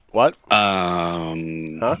What?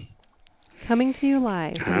 Huh? Coming to you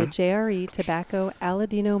live from the JRE Tobacco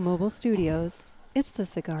Aladino Mobile Studios, it's the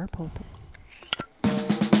Cigar Pulpit.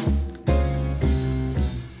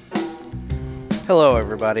 Hello,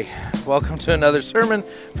 everybody. Welcome to another sermon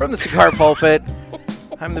from the Cigar Pulpit.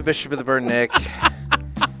 I'm the Bishop of the Burn, Nick.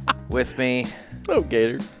 With me,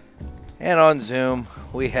 Gator. And on Zoom,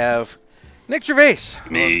 we have Nick Gervais.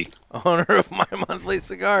 Me. Owner of My Monthly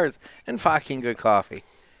Cigars and fucking good coffee.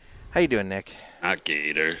 How you doing, Nick? Not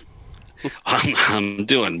Gator. I'm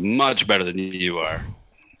doing much better than you are.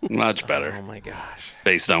 Much better. Oh, my gosh.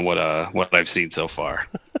 Based on what I've seen so far.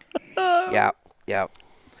 Yeah.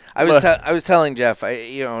 I was telling Jeff,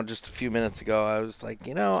 just a few minutes ago, I was like,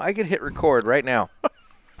 I could hit record right now.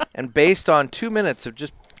 And based on 2 minutes of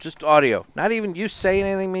just audio, not even you saying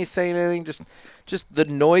anything, me saying anything, just the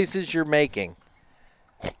noises you're making,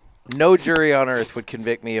 no jury on earth would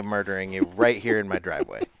convict me of murdering you right here in my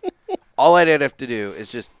driveway. All I'd have to do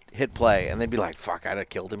is just hit play, and they'd be like, fuck, I'd have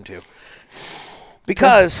killed him too.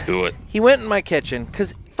 Because Do it. He went in my kitchen,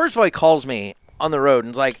 because first of all, he calls me on the road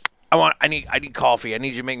and is like, I need coffee. I need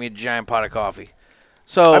you to make me a giant pot of coffee.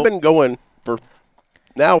 So I've been going for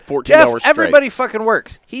now 14 Jeff, hours straight. everybody fucking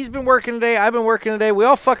works. He's been working today. I've been working today. We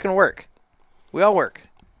all fucking work. We all work.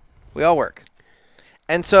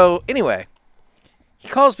 And so, anyway, he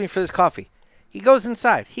calls me for this coffee. He goes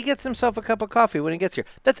inside. He gets himself a cup of coffee when he gets here.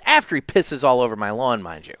 That's after he pisses all over my lawn,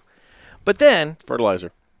 mind you. But then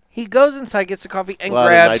Fertilizer. he goes inside, gets the coffee, and A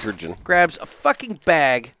lot of nitrogen. grabs a fucking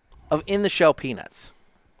bag of in-the-shell peanuts.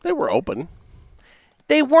 They were open.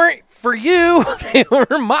 They weren't for you. They were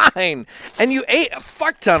mine. And you ate a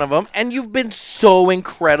fuck ton of them, and you've been so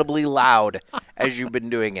incredibly loud as you've been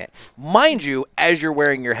doing it. Mind you, as you're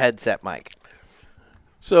wearing your headset mic.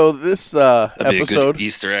 So this That'd be a episode... good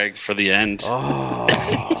Easter egg for the end.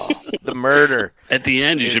 Oh, the murder. At the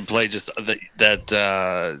end, you should play just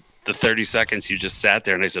the 30 seconds you just sat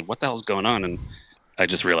there, and I said, what the hell's going on? And I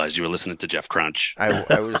just realized you were listening to Jeff Crunch.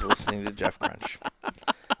 I was listening to Jeff Crunch.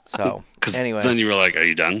 So, anyway. Then you were like, are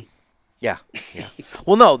you done? Yeah.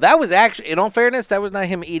 Well, no, that was actually, in all fairness, that was not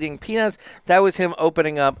him eating peanuts. That was him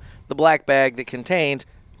opening up the black bag that contained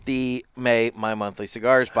the My Monthly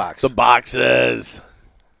Cigars box. The boxes.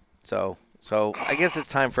 So I guess it's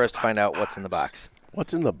time for us to find out what's in the box.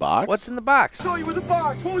 What's in the box? What's in the box? Show you with the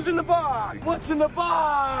box. Who's in the box? What's in the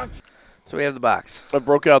box? So we have the box. I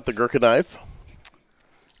broke out the Gurkha knife.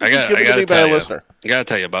 I got Give it to me by a listener. I got to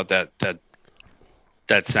tell you about that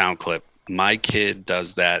sound clip. My kid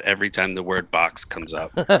does that every time the word box comes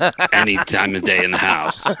up, any time of day in the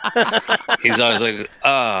house. He's always like,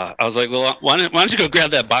 I was like, well, why don't you go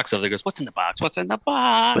grab that box over there? He goes, what's in the box? What's in the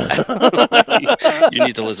box? You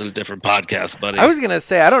need to listen to different podcasts, buddy. I was going to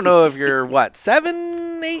say, I don't know if you're,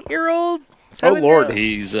 8-year-old? Oh, Lord.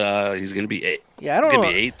 He's going to be 8. Yeah, I don't He's know.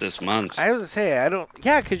 going to be 8 this month. I was going to say, I don't,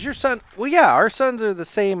 because your son, our sons are the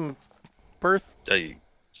same birth. A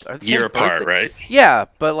are the year same apart, birthday. right? Yeah,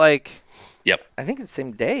 but Yep. I think it's the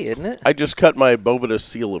same day, isn't it? I just cut my Bovida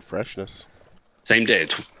seal of freshness. Same day.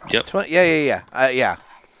 Yep. Yeah.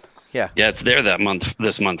 Yeah, it's there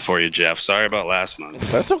this month for you, Jeff. Sorry about last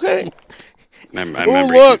month. That's okay. I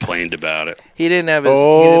remember look. he complained about it. He didn't have his,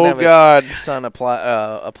 God. his son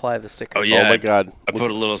apply the sticker. Oh, yeah. Oh, my God. I put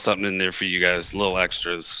a little something in there for you guys, little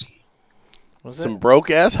extras. Was Some it?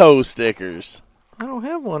 broke-ass hoe stickers. I don't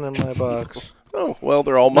have one in my box. Oh, well,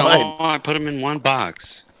 they're all mine. No, I put them in one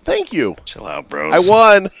box. Thank you. Chill out, bros. I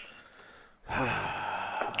won.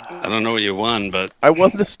 I don't know what you won, but I won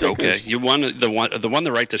the okay. stickers. You won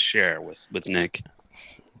the right to share with Nick.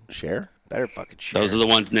 Share? Better fucking share. Those are the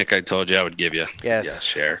ones, Nick, I told you I would give you. Yes. Yeah,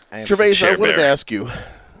 share. Gervais, Share I wanted to bear. ask you,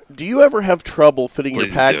 do you ever have trouble fitting your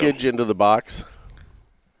Please package into the box?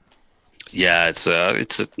 Yeah, it's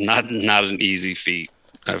not an easy feat.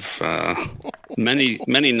 I've many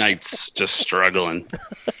nights just struggling.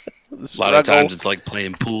 A lot of times it's like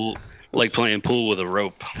playing pool with a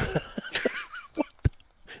rope.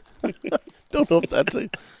 Don't know if that's a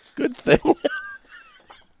good thing. Nope,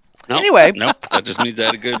 Anyway. Nope. That just means I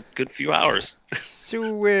had a good few hours.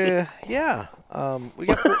 So we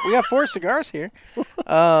got 4 cigars here.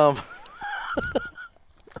 Oh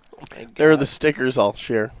my God. There are the stickers I'll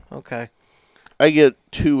share. Okay. I get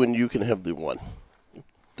 2 and you can have the 1. What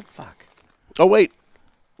the fuck? Oh, wait.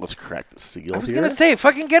 Let's crack the seal I was here. gonna say,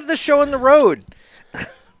 fucking get the show on the road.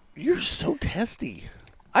 You're so testy.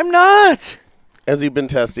 I'm not. Has he been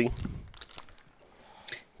testy?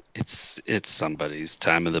 It's somebody's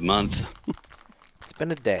time of the month. It's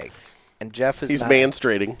been a day, and Jeff is. He's not.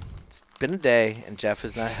 manstrating. been a day, and Jeff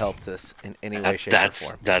has not helped us in any way, shape, or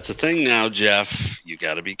form. That's a thing now, Jeff. You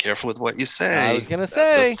got to be careful with what you say. I was gonna That's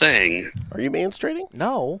say a thing. Are you mansplaining?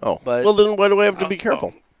 no. Oh, but well, then why do I have to be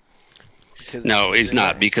careful? because No, he's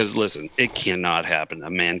not. Because listen, it cannot happen. A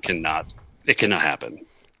man cannot. It cannot happen.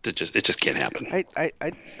 It just can't happen.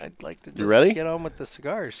 I'd like to just ready? get on with the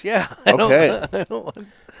cigars. Yeah. Okay. I don't want,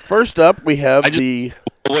 First up, we have I just- the.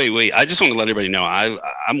 Wait. I just want to let everybody know.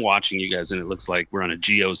 I'm watching you guys, and it looks like we're on a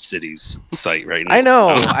GeoCities site right now. I know.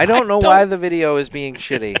 I don't know why the video is being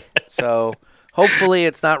shitty. So hopefully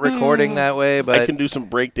it's not recording that way. But I can do some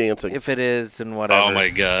break dancing. if it is, then whatever. Oh my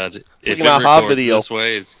god! If like it an aha records video. this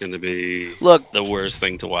way, it's going to be Look, the worst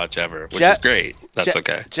thing to watch ever, which Jeff- is great. That's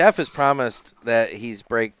okay. Jeff has promised that he's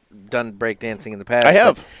done breakdancing in the past. I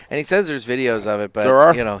have. and he says there's videos of it, but There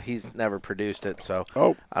are. he's never produced it, so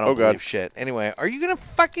Oh, I don't oh believe God. shit. Anyway, are you gonna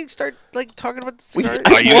fucking start like talking about the We- cigars?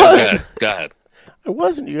 I Are you was. Go ahead. I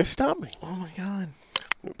wasn't. You guys stopped me. Oh my god.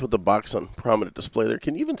 Put the box on prominent display there.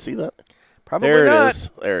 Can you even see that? Probably There not. it is.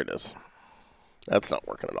 There it is. That's not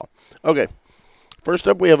working at all. Okay. First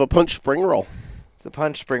up, we have a punch spring roll. It's a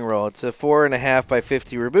punch spring roll. It's a 4.5 by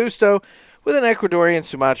 50 Robusto with an Ecuadorian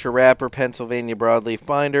Sumatra wrapper, Pennsylvania broadleaf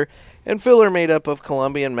binder, and filler made up of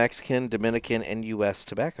Colombian, Mexican, Dominican, and U.S.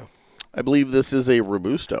 tobacco. I believe this is a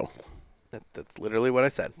Robusto. That's literally what I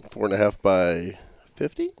said. 4.5 by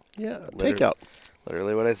 50? Yeah, takeout.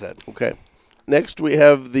 Literally what I said. Okay. Next, we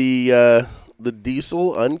have the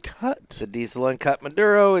Diesel Uncut. It's a Diesel Uncut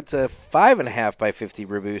Maduro. It's a 5.5 by 50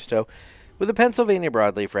 Robusto with a Pennsylvania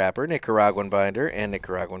broadleaf wrapper, Nicaraguan binder, and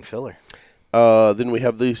Nicaraguan filler. Then we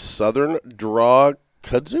have the Southern Draw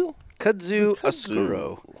Kudzu. Kudzu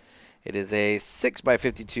Oscuro. It is a 6 by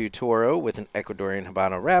 52 Toro with an Ecuadorian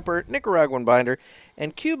Habano wrapper, Nicaraguan binder,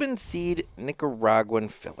 and Cuban seed Nicaraguan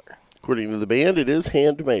filler. According to the band, it is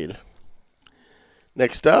handmade.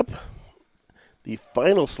 Next up, the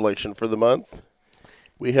final selection for the month,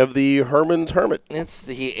 we have the Herman's Hermit. It's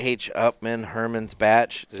the H. Upman Herman's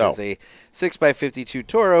batch. It is Oh. a 6 by 52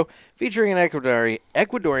 Toro featuring an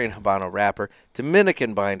Ecuadorian Habano wrapper,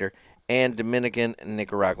 Dominican binder, and Dominican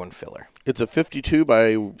Nicaraguan filler. It's a 52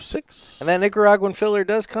 by 6. And that Nicaraguan filler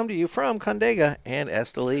does come to you from Condega and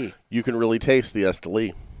Esteli. You can really taste the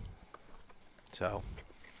Esteli. So,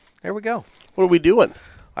 there we go. What are we doing?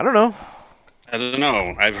 I don't know. I don't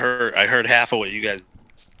know. I heard half of what you guys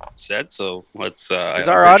said, so let's. Is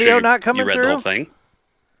our audio not coming you read through? The whole thing.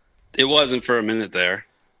 It wasn't for a minute there,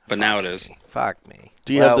 but now it is. Fuck me.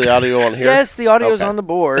 Do you have the audio on here? Yes, the audio's Okay. on the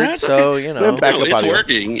board, That's so, okay. you We know. have back- No, Backup it's audio.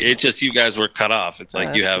 working. It's just you guys were cut off. It's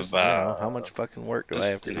like you have how much fucking work do I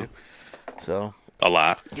just, have to you do? know. So, a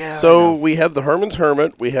lot. yeah. So we have the Herman's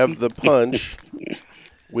Hermit, we have the Punch,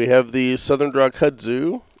 we have the Southern Draw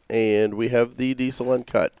Kudzu, and we have the Diesel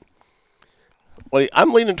Uncut.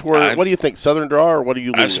 I'm leaning toward. What do you think, Southern Draw, or what are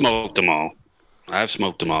you leaning? I've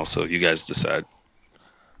smoked them all. So you guys decide.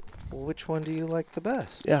 Which one do you like the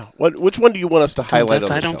best? Yeah. Which one do you want us to highlight?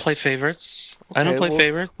 On I the don't show? play favorites. I don't Okay, play well,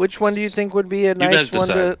 favorites. Which one do you think would be a guys nice one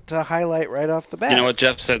decide. to highlight right off the bat? You know what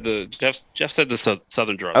Jeff said? Jeff said the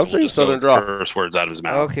Southern Draw. I'm saying just go Southern with Draw. First words out of his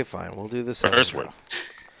mouth. Okay, fine. We'll do the First Southern word. Draw.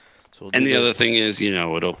 So we'll And do the other thing is,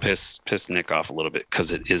 it'll piss Nick off a little bit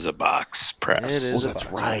because it is a box press. It is. Oh, that's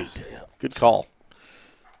right. Good call.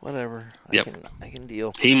 Whatever. Yep. I can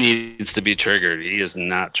deal. He needs to be triggered. He is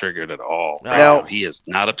not triggered at all. No. Right Now- now, he is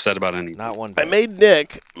not upset about anything. Not one I bit. made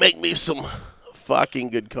Nick make me some fucking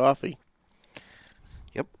good coffee.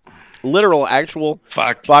 Yep. Literal, actual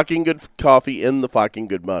Fuck. fucking good coffee in the fucking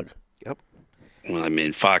good mug. Yep. Well, I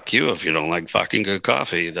mean, fuck you if you don't like fucking good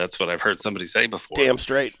coffee. That's what I've heard somebody say before. Damn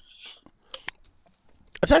straight.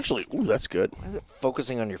 It's actually, ooh, that's good. Why is it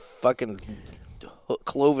focusing on your fucking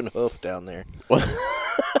cloven hoof down there?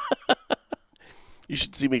 You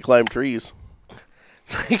should see me climb trees.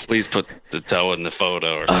 Please put the toe in the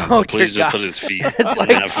photo or Oh, something. dear Please just God. put his feet It's in like-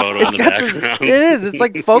 that photo in It's the got this, background. it is. It's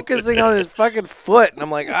like focusing on his fucking foot, and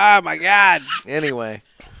I'm like, oh my god. Anyway,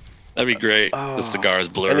 That'd be great. The cigar is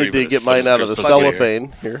blurry. I need but to his get foot mine is out of the crystal clear.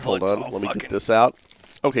 cellophane. Here, hold Foot's on. all Let me get fucking- this out.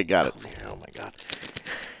 Okay, got it. oh my god.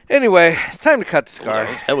 Anyway, it's time to cut the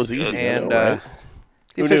cigar. That was easy. And I know, right?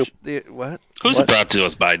 the Who knew? what? Who's What? it brought to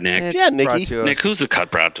us by, Nick? It's Yeah, brought Nicky. to us- Nick, who's the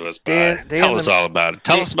cut brought to us by? Dan Tell us the- all about it.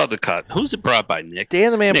 Tell Dan- us about the cut. Who's it brought by, Nick?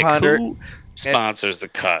 Dan the Man Nick, Ponder. who sponsors the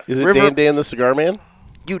cut? Is it River- Dan the Cigar Man?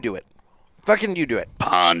 You do it. Fucking you do it.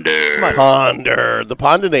 Ponder. Come on. Ponder, the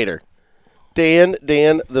Pondinator. Dan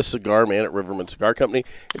the Cigar Man at Riverman Cigar Company.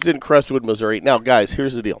 It's in Crestwood, Missouri. Now, guys,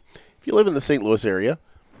 here's the deal. If you live in the St. Louis area,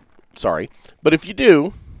 sorry, but if you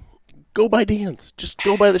do, go by Dan's. Just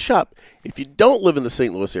go by the shop. If you don't live in the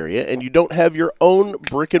St. Louis area and you don't have your own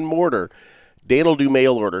brick and mortar, Dan will do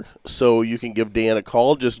mail order, so you can give Dan a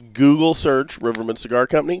call. Just Google search Riverman Cigar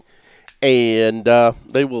Company, and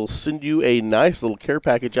they will send you a nice little care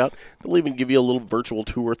package out. They'll even give you a little virtual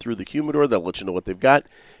tour through the humidor. They'll let you know what they've got.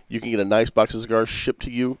 You can get a nice box of cigars shipped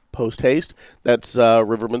to you post-haste. That's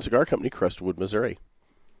Riverman Cigar Company, Crestwood, Missouri.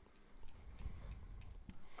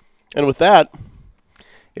 And with that,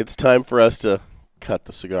 it's time for us to cut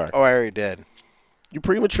the cigar. Oh, I already did. You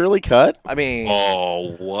prematurely cut? I mean,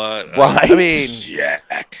 Oh, what? Right? I mean,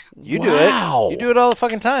 Jack. you do Wow. it. You do it all the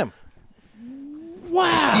fucking time.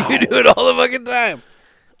 Wow. You do it all the fucking time.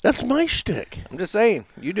 That's my shtick. I'm just saying.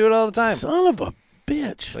 You do it all the time. Son of a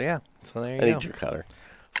bitch. So yeah. So there you I go. need your cutter.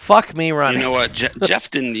 Fuck me running. You know what? Jeff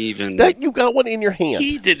didn't even. That you got one in your hand.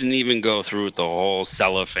 He didn't even go through with the whole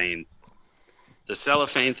cellophane. The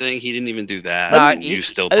cellophane thing, he didn't even do that. Nah, You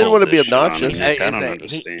still I didn't pulled want to be this shit on obnoxious. me. I don't He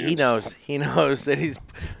understand. he knows that he's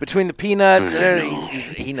between the peanuts and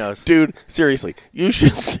everything. He knows. Dude, seriously, you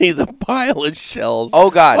should see the pile of shells. Oh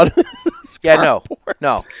God. on his Yeah, no, cardboard.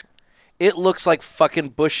 no. It looks like fucking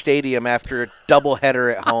Busch Stadium after a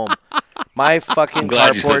doubleheader at home. My fucking I'm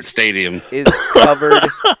glad you said cardboard stadium. is covered.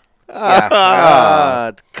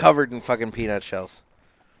 It's covered in fucking peanut shells.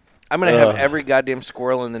 I'm gonna have every goddamn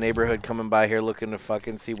squirrel in the neighborhood coming by here looking to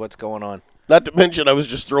fucking see what's going on. Not to mention, I was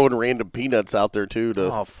just throwing random peanuts out there, too.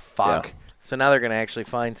 Oh fuck! Yeah. So now they're gonna actually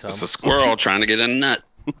find some. It's a squirrel trying to get a nut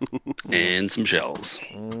and some shells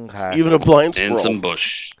Okay. Even a blind squirrel and some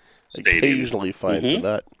bush. Stadium. occasionally finds a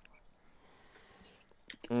nut.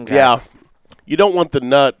 Okay. Yeah. You don't want the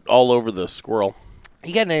nut all over the squirrel.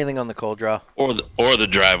 You got anything on the cold draw? Or the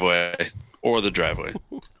driveway. Or the driveway.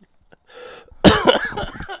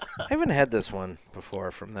 I haven't had this one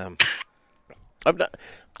before from them. I'm not.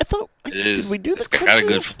 I thought. It is. Did we do the It's got a kudzu?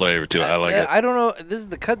 good flavor too. I like it. I don't know. This is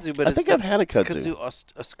the kudzu, but I it's think the I've had a kudzu.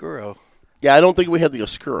 Oscuro. Yeah, I don't think we had the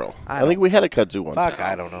Oscuro. I I think we had a kudzu once. Fuck,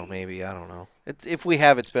 I don't know. Maybe I don't know. It's if we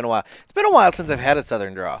have, it's been a while. It's been a while since I've had a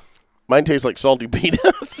Southern Draw. Mine tastes like salty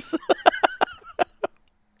peanuts.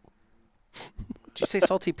 Did you say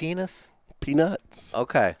salty penis? Peanuts.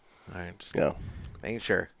 Okay. All right, just Yeah. making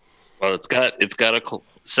sure. Well, it's got a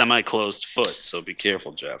semi-closed foot, so be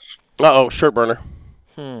careful, Jeff. Uh-oh, shirt burner.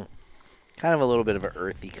 Kind of a little bit of an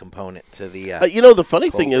earthy component to the You know, the funny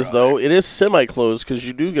thing Cold is, draw. though, it is semi-closed because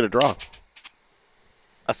you do get a draw.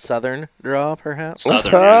 a Southern Draw, perhaps.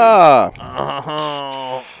 Southern. Ah,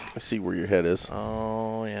 Oh, I see where your head is.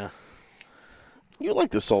 oh yeah. You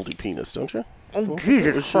like the salty penis, don't you? Oh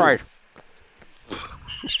Jesus Christ!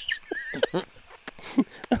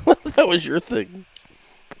 That was your thing.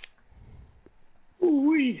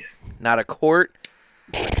 Not a court,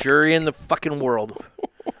 jury in the fucking world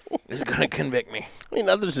is gonna convict me. I mean,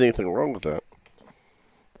 not that there's anything wrong with that.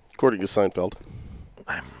 According to Seinfeld.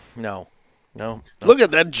 No. Look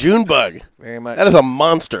at that June bug. Very much. That is a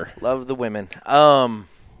monster. Love the women.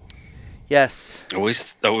 Yes.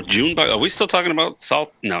 June bug. Are we still talking about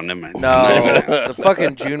salt? No, never mind. No. The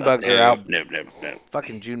fucking June bugs are out. No.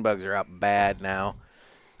 Fucking June bugs are out bad now.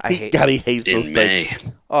 I hate. God, he hates those In things.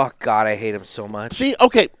 May. Oh God, I hate them so much. See,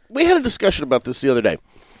 okay, we had a discussion about this the other day.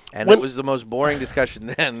 And when- it was the most boring discussion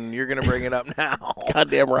then. You're gonna bring it up now.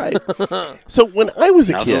 Goddamn right. So when I was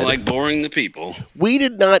a Nothing kid, like boring the people. we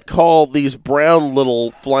did not call these brown little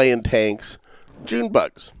flying tanks June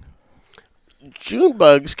bugs. June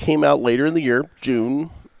bugs came out later in the year,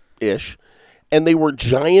 June-ish, and they were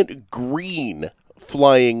giant green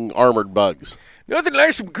flying armored bugs. Nothing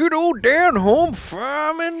like some good old down home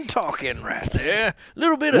farming talking right there. A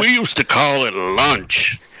little bit of We used to call it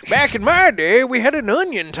lunch. back in my day, we had an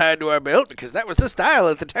onion tied to our belt because that was the style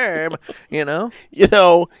at the time. You know. You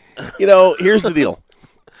know, here's the deal.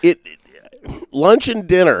 Lunch and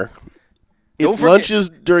dinner. Don't forget- Lunch is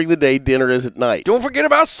during the day, dinner is at night. Don't forget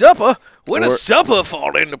about supper. When Or- does supper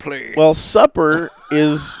fall into play? Well, supper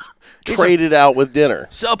is traded out with dinner.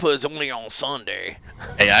 Supper's only on Sunday.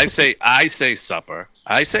 Hey, I say supper.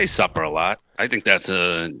 I say supper a lot. I think that's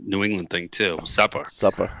a New England thing too. Supper,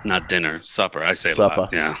 Supper. not dinner. Supper. I say Supper. a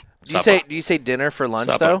lot. Yeah. Do you Supper. say dinner for lunch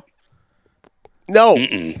Supper. though? No,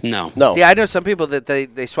 No. no. See, I know some people that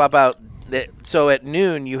they swap out. So at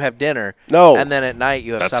noon you have dinner. No. And then at night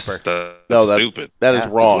you have That's supper. that's that- stupid. that is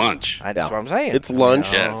Yeah. wrong. It's lunch. That's what I'm saying. It's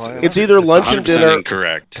lunch. Yeah, It's either lunch and 100% dinner,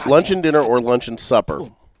 incorrect. lunch and dinner, or lunch and supper.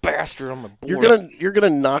 Bastard on my board. You're gonna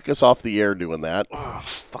knock us off the air doing that.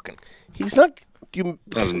 fucking. He's not. You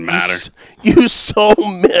Doesn't matter. You so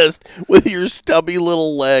missed with your stubby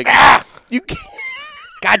little leg. You can't.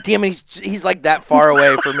 God damn it! He's like that far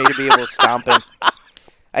away for me to be able to stomp him.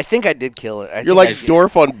 I think I did kill it. You're like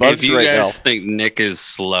Dorf on If bugs you right now. guys think Nick is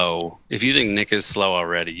slow, if you think Nick is slow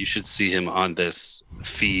already, you should see him on this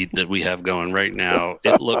feed that we have going right now,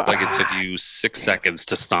 it looked like it took you 6 seconds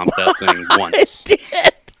to stomp that thing once. It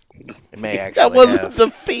did. It may actually That wasn't have. the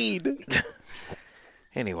feed.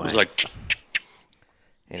 Anyway. It was like,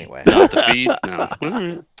 Anyway. not the feed?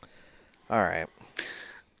 No. All right.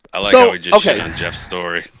 I like So, how we just okay. shit on Jeff's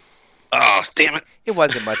story. Oh, damn it. It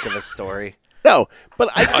wasn't much of a story. No, but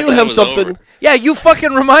I do thought it have was something. over. Yeah, you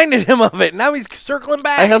fucking reminded him of it. Now he's circling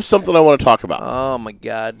back. I have something I want to talk about. Oh, my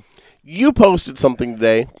God. You posted something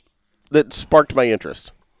today that sparked my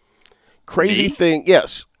interest. Crazy Me? thing,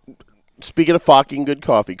 yes. Speaking of fucking good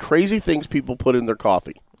coffee, crazy things people put in their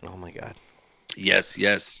coffee. Oh, my God. Yes.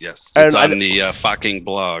 It's And on the fucking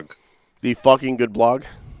blog. The fucking good blog.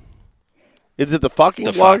 Is it the fucking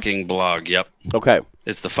The blog? fucking blog, yep. Okay.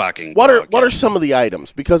 It's the fucking What blog. are some of the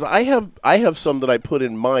items? Because I have some that I put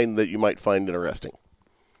in mine that you might find interesting.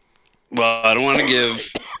 Well, I don't want to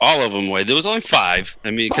give all of them away. There was only 5. I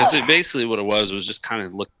mean, because basically what it was just kind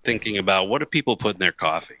of thinking about what do people put in their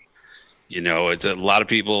coffee. You know, it's a lot of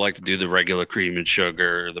people like to do the regular cream and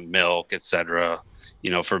sugar, the milk, etc. You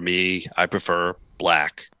know, for me, I prefer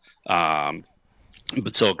black.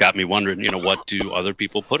 But so it got me wondering, what do other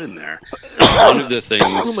people put in there? One of the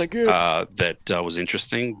things that was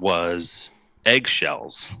interesting was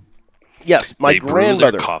eggshells. Yes, my They brew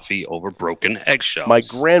grandmother. their coffee over broken eggshells. My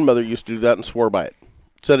grandmother used to do that and swore by it.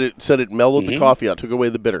 Said it mellowed the coffee out, took away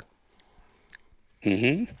the bitter.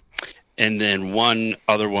 Mm-hmm. And then one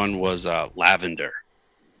other one was lavender.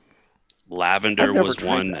 Lavender I've never was tried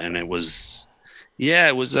one, that. and it was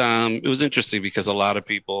interesting because a lot of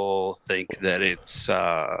people think that it's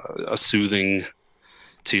a soothing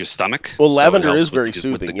to your stomach. Well, So it lavender helps is very with the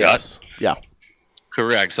soothing. gut. Yes. Yeah.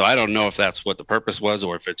 Correct. So I don't know if that's what the purpose was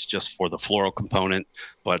or if it's just for the floral component,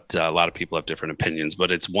 but a lot of people have different opinions.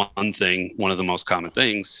 But it's one of the most common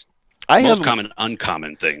things.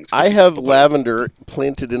 Uncommon things. I have lavender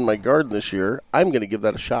planted in my garden this year. I'm going to give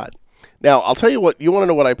that a shot. Now, I'll tell you what. You want to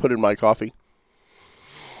know what I put in my coffee?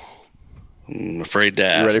 I'm afraid to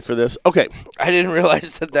ask. You ready for this? Okay. I didn't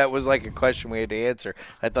realize that was like a question we had to answer.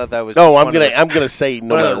 I thought that was. No, just I'm gonna say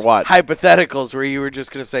no one of matter those what. hypotheticals where you were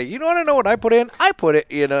just gonna say, you want to know what I put in? I put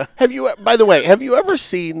it. Have you? By the way, have you ever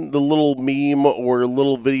seen the little meme or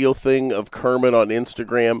little video thing of Kermit on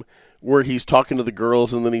Instagram where he's talking to the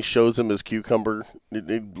girls and then he shows them his cucumber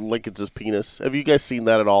like it's his penis? Have you guys seen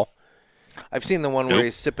that at all? I've seen the one where Nope.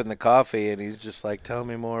 he's sipping the coffee and he's just like, tell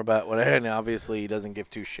me more about what. And obviously he doesn't give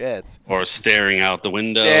 2 shits. Or staring out the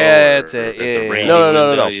window. Yeah, or that's it. at the Yeah, yeah. rainy No.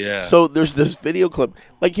 window, Yeah. So there's this video clip.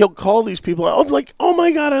 Like he'll call these people out. I'm like, oh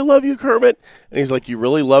my god, I love you, Kermit. And he's like, you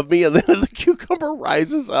really love me? And then the cucumber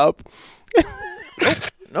rises up.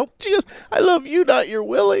 Nope. She goes, I love you, not your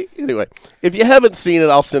Willie. Anyway, if you haven't seen it,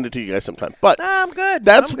 I'll send it to you guys sometime. But Nah, I'm good.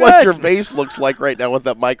 that's I'm what good. your vase looks like right now with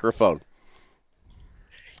that microphone.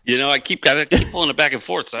 I keep pulling it back and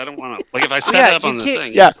forth, so I don't want to. Like if I set Yeah, it up you on the can't-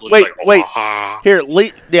 thing. Yeah, it looks wait. "Ah." Here,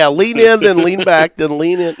 lean in, then lean back, then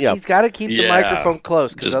lean in. Yeah, He's got to keep the Yeah. microphone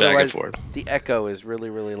close because Just back and otherwise forth. the echo is really,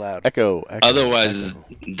 really loud. echo. Otherwise,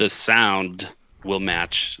 the sound will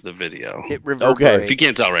match the video. It reverberates. If you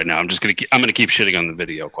can't tell right now, I'm gonna keep shitting on the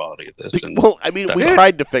video quality of this. And Well, I mean, we that's all.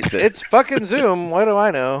 tried to fix it. It's fucking Zoom. What do I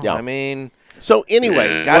know? Yeah. I mean, So anyway,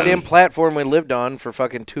 Yeah. goddamn platform we lived on for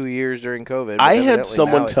fucking 2 years during COVID. but I had evidently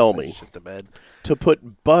someone now it's tell like me. shit the bed. to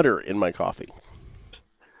put butter in my coffee.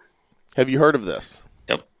 Have you heard of this?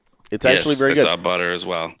 Yep. It's actually very I good. saw butter as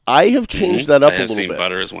well. I have changed that up I a have little seen bit,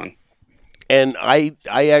 butter as one. and I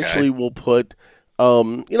actually will put,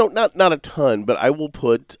 not a ton, but I will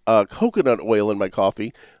put coconut oil in my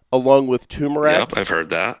coffee along with turmeric Yep, I've heard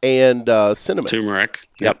that. and cinnamon. Turmeric.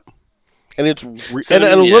 Yep. And it's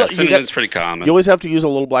Cinnamon, and a little. cinnamon's pretty common. You always have to use a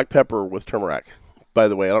little black pepper with turmeric. By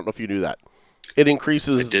the way, I don't know if you knew that. It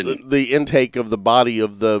increases I didn't. the intake of the body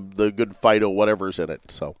of the good phyto whatever's in it.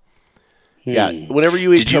 So, yeah, whenever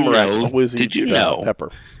you eat Did you turmeric, know- always did eat you know-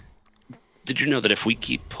 pepper. Did you know that if we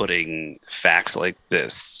keep putting facts like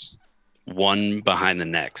this one behind the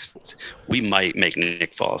next, we might make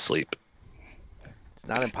Nick fall asleep? It's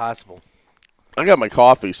not impossible. I got my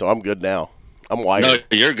coffee, so I'm good now. I'm wired. No,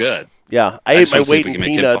 you're good. Yeah, I I ate just my wanna see weight if we in can make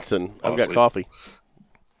him peanuts, fall and I've got asleep. coffee.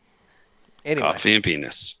 Anyway, Coffee and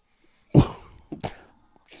penis.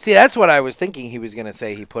 see, that's what I was thinking he was going to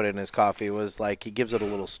say he put in his coffee was like he gives it a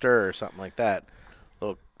little stir or something like that.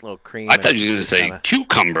 Little cream. I thought and you were going to say kinda-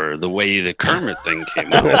 cucumber, the way the Kermit thing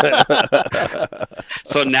came out.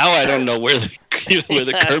 So now I don't know where the Yeah,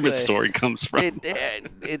 Kermit it's a- story comes from.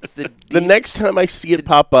 It's the The next time I see it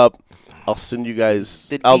pop up, I'll send you guys.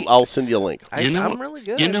 the I'll deep- I'll send you a link. You I'm really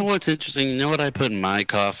good. You know what's interesting? You know what I put in my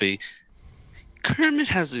coffee? Kermit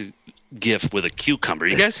has GIF with a cucumber.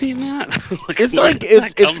 You guys seen that? It's where like did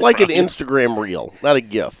that it's come like an from? Instagram reel, not a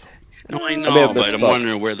GIF. No, I may know, have but I'm misspoke.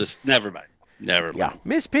 wondering where this. Never mind. Yeah.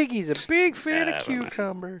 Miss Piggy's a big fan of Never mind.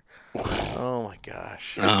 cucumber. Oh my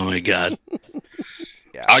gosh. Oh my god.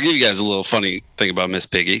 Yeah. I'll give you guys a little funny thing about Miss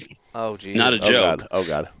Piggy. Oh geez. Not a Oh joke. god. Oh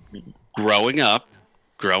god. Growing up,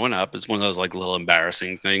 it's one of those like little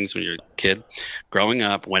embarrassing things when you're a kid. Growing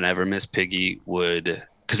up, whenever Miss Piggy would,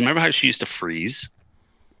 because remember how she used to freeze?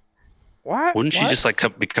 What? Wouldn't she just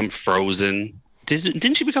like become frozen?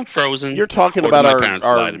 Didn't she become frozen? You're talking Or about did my our, parents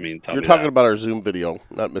our lie to me and tell you're me talking that? about our Zoom video,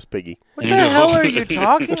 not Miss Piggy. What the hell are you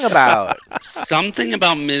talking about? Something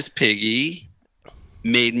about Miss Piggy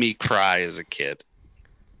made me cry as a kid.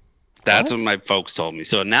 That's what my folks told me.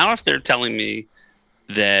 So now if they're telling me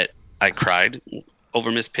that I cried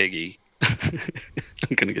over Miss Piggy,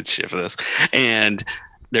 I'm going to get shit for this. And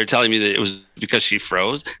they're telling me that it was because she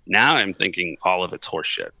froze. Now I'm thinking all of it's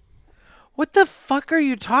horseshit. What the fuck are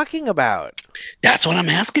you talking about? That's what I'm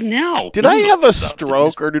asking now. Did I have a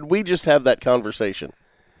stroke, or did we just have that conversation?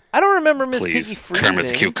 I don't remember Miss Please, Piggy freezing.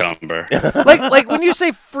 Kermit's cucumber. like when you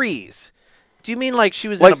say freeze, do you mean like she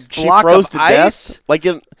was Like in a she block froze of to ice? death, like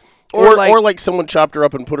in, Or or like- or like someone chopped her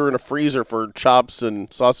up and put her in a freezer for chops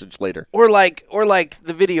and sausage later. Or like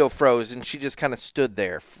the video froze and she just kind of stood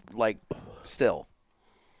there, like still.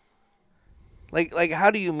 Like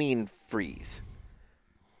how do you mean freeze?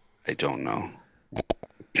 I don't know.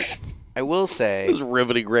 I will say, This is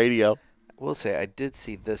riveting radio. I did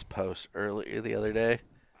see this post earlier the other day.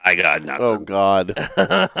 I got nothing. Oh God,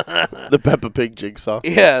 the Peppa Pig jigsaw.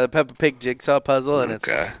 Yeah, the Peppa Pig jigsaw puzzle, and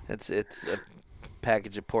Okay. it's a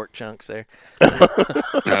package of pork chunks there.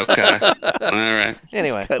 Okay. All right.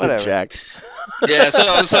 Anyway, Kind whatever. of Jack. Yeah,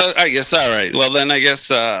 so I guess all right. Well, then I guess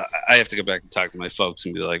I have to go back and talk to my folks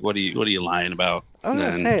and be like, "What are you lying about?" I was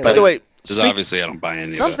gonna And- say, By the way, because obviously I don't buy any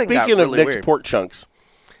of it. something got speaking of really Nick's weird. pork chunks,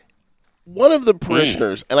 one of the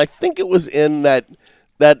parishioners, and I think it was in that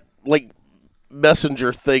like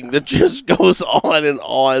messenger thing that just goes on and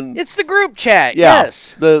on. It's the group chat. Yeah,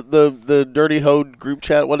 Yes, the Dirty Hode group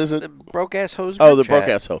chat. What is it? the broke ass hose. Oh, group the chat.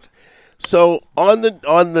 broke ass host. So on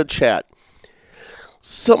the chat,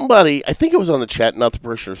 somebody, I think it was on the chat, not the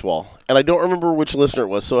parishioner's wall, and I don't remember which listener it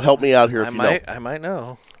was. So help me out here if you know. I might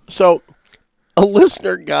know. So a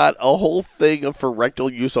listener got a whole thing of for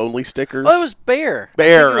rectal use only stickers. Oh, it was Bear.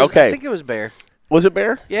 Bear, I okay. think it was Bear. Was it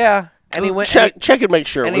Bear? Yeah, and he went. check and make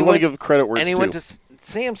sure. and We he want to went- give credit where and it's he due. went to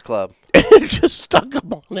Sam's Club. It just stuck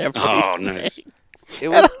them on everything. Oh, nice. It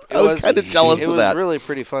was. I was kind of jealous It of was that. really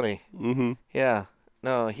pretty funny. Mm-hmm. Yeah.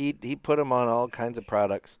 No, he put them on all kinds of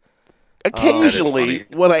products. Occasionally,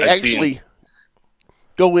 funny. when I I've actually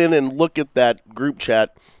go in and look at that group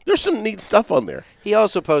chat, there's some neat stuff on there. He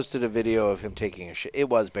also posted a video of him taking a shit. It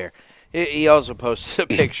was Bear. He also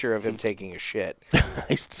posted a picture of him taking a shit.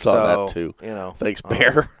 I saw that So, too. You know, Thanks,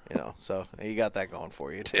 Bear. So you got that going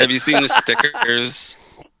for you too. Have you seen the stickers?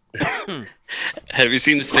 Have you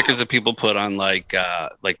seen the stickers that people put on like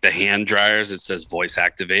the hand dryers? It says voice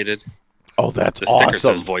activated. Oh, that's The sticker awesome.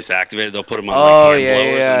 says voice activated. They'll put them on Oh, like hand yeah,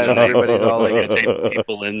 blowers, yeah, and and then everybody's all like, tape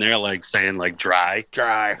people in there like saying like dry.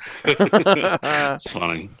 Dry. It's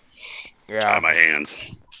funny. Dry Yeah. my hands.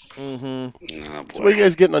 Mm-hmm. Oh, So what are boy. you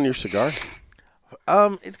guys getting on your cigar?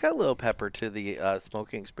 It's got a little pepper to the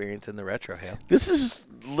smoking experience in the retro hail. This is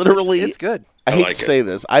literally. It's good. I I hate like to it. say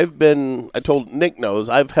this. I told Nick knows,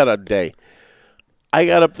 I've had a day. I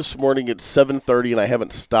got up this morning at 7:30 and I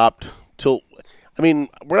haven't stopped till, I mean,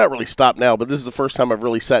 we're not really stopped now, but this is the first time I've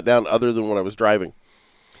really sat down other than when I was driving.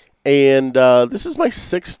 And this is my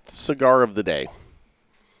 6th cigar of the day.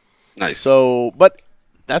 Nice. So, but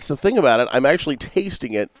that's the thing about it. I'm actually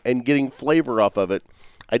tasting it and getting flavor off of it.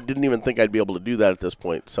 I didn't even think I'd be able to do that at this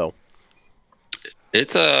point. So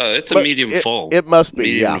it's a But medium full. It must be,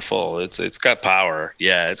 medium yeah. full. It's got power.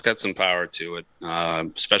 Yeah, it's got some power to it.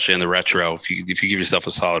 Especially in the retro. If you give yourself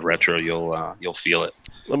a solid retro, you'll feel it.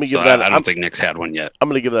 Let me So give that. I I'm don't think Nick's had one yet.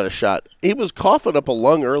 going to give that a shot. He was coughing up a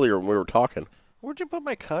lung earlier when we were talking. Where'd you put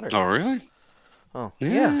my cutter? Oh, really? Oh,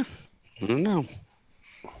 Yeah. I don't know.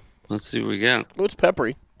 Let's see what we got. Oh, it's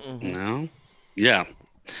peppery. No. Yeah.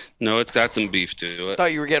 No, it's got some beef to I it.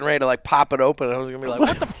 thought you were getting ready to like pop it open. And I was gonna be like,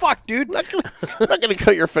 "What the fuck, dude?" I'm not going to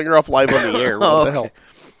cut your finger off live on the air. What the hell?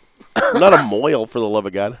 I'm not a moil, for the love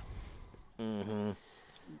of God.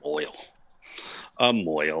 Moil. A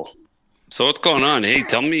moil. So what's going on? Hey,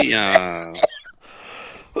 tell me. Oh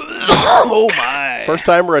my! First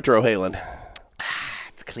time retro hailing.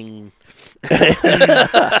 It's clean.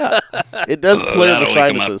 It does clear the that'll wake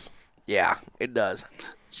 'em up. sinuses. Yeah, it does.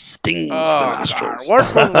 stings the God, nostrils.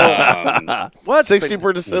 What's been,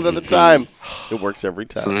 60% of the time, it works every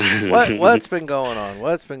time. what's been going on?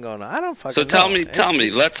 What's been going on? I don't fucking So know. tell me.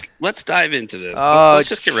 Let's dive into this. Oh, Let's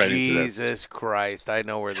just get right into this. Jesus Christ! I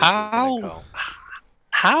know where this is going to go.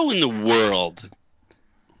 How in the world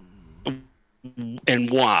and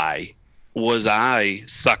why was I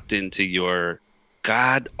sucked into your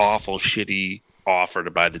god awful shitty offer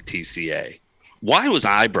to buy the TCA? Why was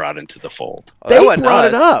I brought into the fold? Oh, They that wasn't brought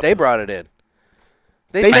it us. up. They brought it in.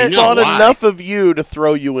 They I know, thought why? enough of you to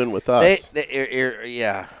throw you in with us.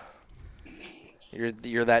 Yeah.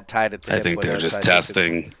 You're that tight at the I hip think with they're us. just I think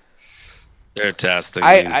testing. They're testing.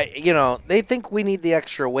 they think we need the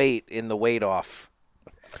extra weight in the weight off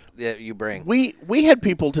that you bring. We had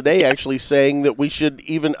people today actually saying that we should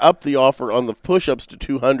even up the offer on the push-ups to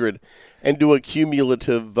 200 and do a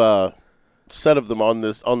cumulative set of them on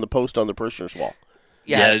the post on the parishioner's wall.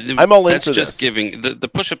 Yeah, I'm all in that's for just this. giving the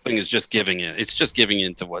push-up thing is just giving in. It's just giving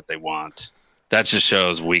in to what they want. That just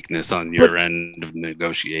shows weakness on your end of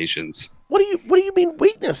negotiations. What do you mean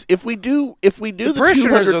weakness? If we do the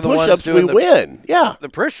parishioners 200 are the ones push-ups, we doing the- win. Yeah. the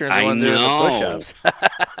parishioners are I the one doing the know. push-ups.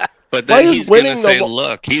 But Why then is he's going to winning say, the-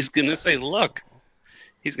 look. He's going to say, look.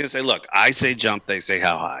 He's going to say, look. I say jump. They say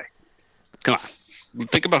how high. Come on.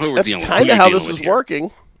 Think about who we're That's dealing with. kind Who of you're how dealing this with is here.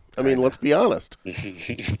 working. I mean, let's be honest.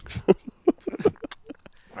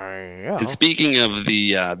 And speaking of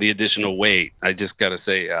the additional weight, I just got to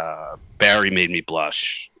say, Barry made me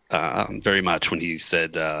blush very much when he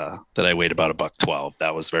said that I weighed about $112.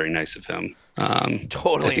 That was very nice of him.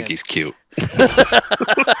 Totally. I think he's cute.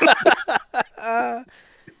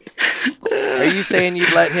 Are you saying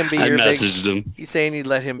you'd let him be I your big? messaged him. You saying you'd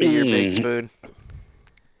let him be your big spoon?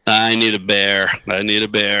 I need a bear.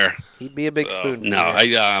 He'd be a big spoon. For No,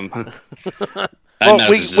 you. I Well,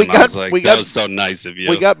 we messaged him. I got- was like, we that got- was so nice of you.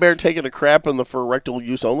 We got Bear taking a crap in the for rectal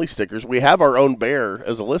use only stickers. We have our own Bear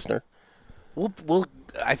as a listener. We'll.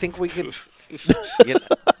 I think we could.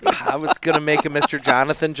 I was gonna make a Mr.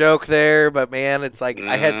 Jonathan joke there, but man, it's like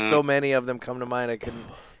I had so many of them come to mind I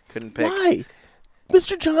couldn't pick. Why?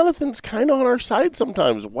 Mr. Jonathan's kind of on our side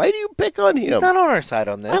sometimes. Why do you pick on him? He's not on our side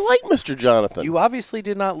on this. I like Mr. Jonathan. You obviously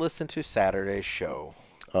did not listen to Saturday's show.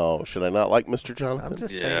 Oh, should I not like Mr. Jonathan? I'm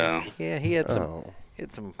just Yeah. saying. Yeah, he had some. Oh. He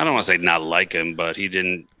had some. I don't want to say not like him, but he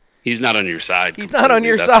didn't. He's not on your side. He's not on completely,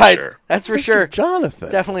 your that's for side. sure. That's for Mr. sure.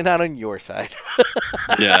 Jonathan. Definitely not on your side.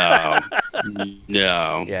 No.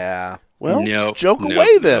 No. Yeah. Well, Nope, joke nope,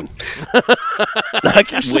 away then.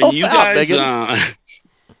 Knock yourself When you out, guys, Megan.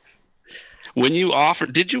 when you offer,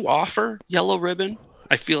 did you offer yellow ribbon?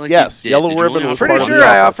 I feel like Yes, you did. yellow Did you ribbon only was offer part Pretty of one? the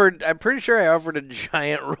sure I offer. offered. I'm pretty sure I offered a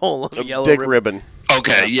giant roll of yellow Dick ribbon. ribbon.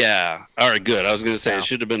 Okay, yeah. All right, good. I was going to say Yeah. it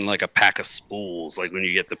should have been like a pack of spools, like when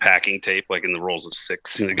you get the packing tape, like in the rolls of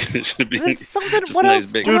 6. It should be That's something- just what a nice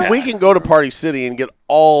else? big Dude, pack. we can go to Party City and get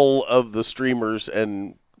all of the streamers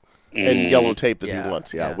and yellow tape that Yeah, he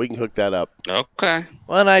wants. Yeah, yeah. we can hook that up. Okay.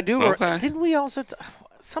 Well, and I do. Okay. Didn't we also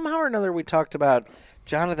somehow or another we talked about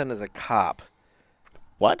Jonathan as a cop?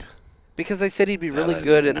 What? Because I said he'd be really I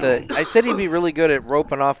good don't at I said he'd be really good at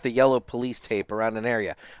roping off the yellow police tape around an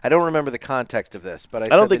area. I don't remember the context of this, but I I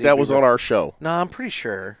don't think that was on our show. No, I'm pretty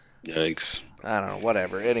sure. Yikes. I don't know.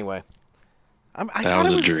 Whatever. Anyway, I That thought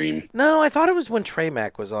was it a dream. No, I thought it was when Trey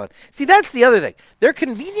Mack was on. See, that's the other thing. They're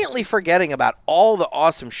conveniently forgetting about all the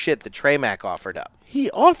awesome shit that Trey Mack offered up. He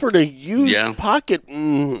offered a used Yeah. pocket.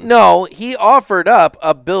 No, he offered up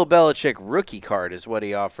a Bill Belichick rookie card, is what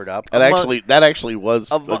he offered up. And that actually was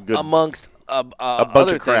a good. amongst bunch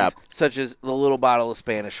other of crap. things, such as the little bottle of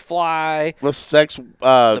Spanish Fly, the sex.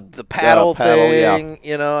 the paddle yeah. thing.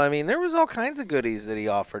 You know, I mean, there was all kinds of goodies that he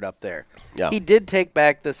offered up there. Yeah. He did take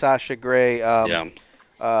back the Sasha Grey.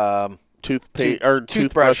 Yeah.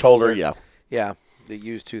 Toothbrush holder. Yeah. Yeah, the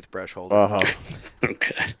used toothbrush holder. Uh huh.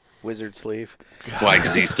 Okay. Wizard sleeve. Why?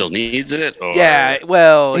 Because he still needs it? Or? Yeah,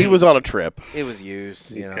 well, He was on a trip. It was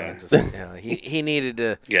used. You know, Okay. just, he needed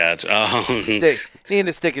to Gotcha. Oh.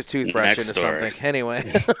 stick his toothbrush Next into story. something.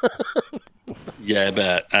 Anyway, Yeah,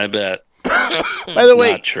 I bet. By the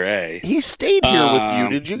way, Not Trey. he stayed here with you.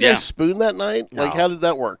 Did you guys yeah. spoon that night? Like, how did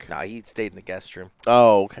that work? no, he stayed in the guest room.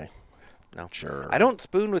 Oh, okay. No, Sure. I don't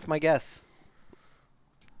spoon with my guests.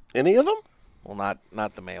 Any of them? Well,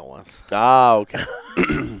 not the male ones. Ah, okay.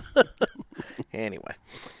 Anyway,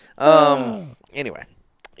 anyway,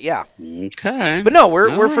 yeah. Okay. But no, we're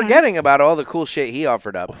All right. forgetting about all the cool shit he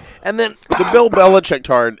offered up, and then The Bill Belichick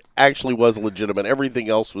card actually was legitimate. Everything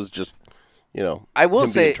else was just, I will him being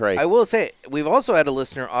say, Trey. we've also had a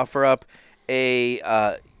listener offer up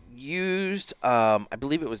a used, I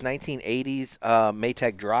believe it was 1980s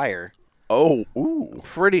Maytag dryer. Oh, ooh.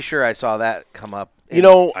 Pretty sure I saw that come up You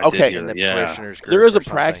know, I did okay, hear in the Yeah. parishioners group. there is or a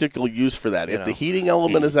something. practical use for that. You If the know. heating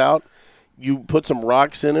element is out, you put some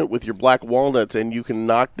rocks in it with your black walnuts, and you can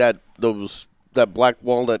knock that black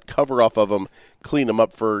walnut cover off of them, clean them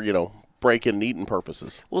up for break and eating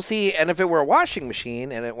purposes. Well, see, and if it were a washing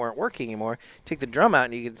machine and it weren't working anymore, take the drum out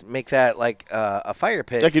and you could make that like a fire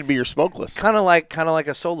pit. That could be your smokeless. Kind of like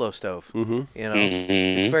a solo stove. Mhm. You know,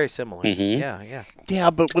 Mhm. it's very similar. Mhm. Yeah. Yeah,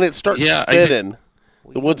 but when it starts Yeah, spinning,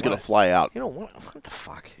 Well, the you wood's don't going want to fly out. You know what the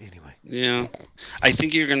fuck? Anyway. Yeah. I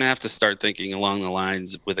think you're going to have to start thinking along the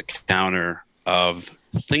lines with a counter of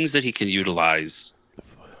things that he can utilize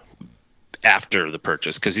after the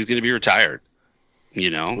purchase because he's going to be retired.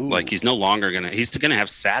 Like he's no longer he's going to have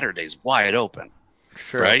Saturdays wide open.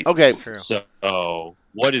 Sure. Right? Okay. True. So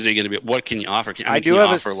what is he going to be? What can you offer? I do have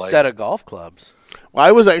a set of golf clubs. Well,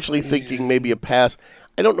 I was actually thinking maybe a pass.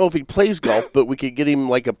 I don't know if he plays golf, but we could get him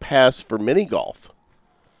like a pass for mini golf.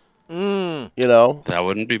 That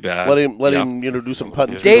wouldn't be bad. Let him Yeah. do some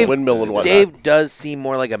putting through Dave, the windmill and whatnot. Dave does seem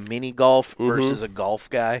more like a mini golf versus a golf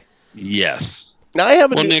guy. Yes. Now I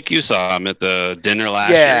have a Well, new- Nick, you saw him at the dinner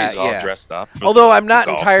last Yeah, year. He's all yeah. dressed up. for Although the- I'm not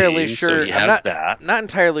the golf entirely team, sure. So he I'm has that. not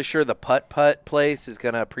entirely sure the putt place is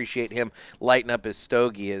going to appreciate him lighting up his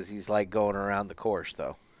stogie as he's like going around the course,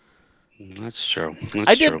 though. That's true.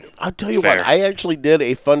 I did. I'll tell you Fair. what. I actually did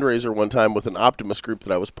a fundraiser one time with an Optimus group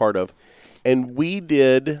that I was part of, and we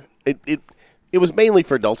did it. It was mainly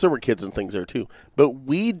for adults. There were kids and things there too, but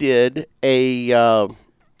we did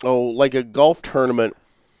like a golf tournament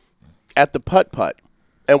at the putt,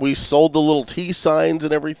 and we sold the little T signs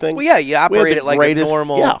and everything. Well, yeah, you operate the it like greatest- a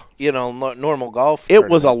normal, yeah. normal golf. It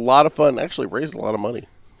was a tournament. lot of fun. Actually, raised a lot of money,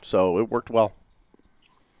 so it worked well.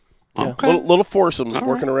 Yeah, Okay. little foursomes All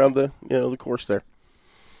working around the the course there.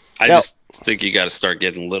 I Now- just think you got to start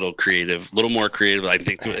getting a little more creative. I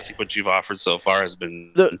think what you've offered so far has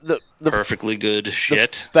been The perfectly good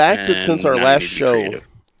shit. fact that and since our now you last need to be show, creative.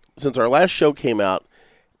 came out,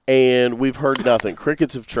 and we've heard nothing,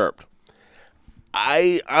 crickets have chirped.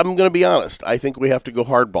 I'm going to be honest. I think we have to go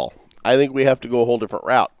hardball. I think we have to go a whole different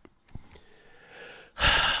route.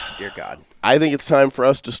 Dear God. I think it's time for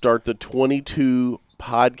us to start the 22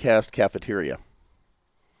 podcast cafeteria.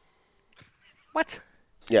 What?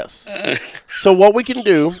 Yes. So what we can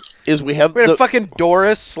do is we have We had a fucking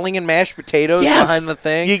Doris slinging mashed potatoes Yes! behind the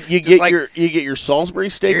thing. You Just get like, your Salisbury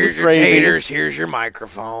steak here's with your gravy. taters, here's your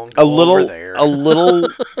microphone. A Go little, over there. a little, a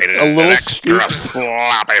An little extra scoop,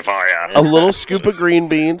 sloppy for you. a little scoop of green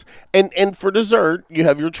beans, and for dessert, you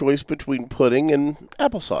have your choice between pudding and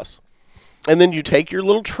applesauce. And then you take your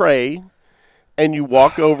little tray, and you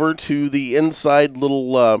walk over to the inside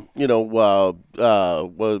little,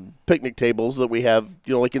 picnic tables that we have,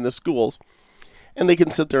 like in the schools, and they can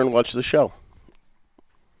sit there and watch the show.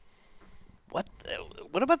 What?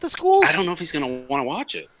 What about the schools? I don't know if he's going to want to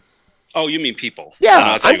watch it. Oh, you mean people? Yeah,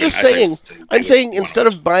 No, I thought I'm you just meant- I saying. thought you I'm would saying wanna instead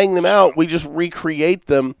of buying them out, we just recreate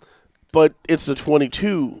them. But it's the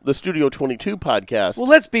Studio 22 podcast. Well,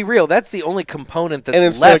 let's be real. That's the only component that's And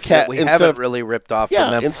instead of left that we instead haven't of- really ripped off yeah,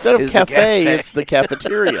 from them. instead of is the cafe, it's the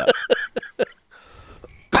cafeteria.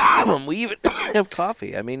 we even have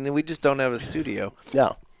coffee. I mean, we just don't have a studio. Yeah,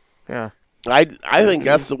 Yeah. I think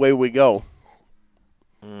that's the way we go.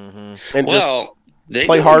 And just Well, they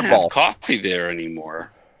play don't hardball. have coffee there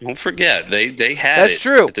anymore. Don't forget, they had That's it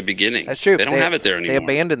true. at the beginning. That's true. They don't have it there anymore. They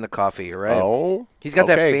abandoned the coffee, you're right? oh, He's got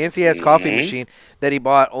that okay. fancy ass coffee Mhm. machine that he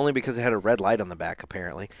bought only because it had a red light on the back,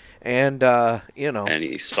 apparently. And And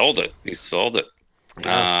he sold it. He sold it.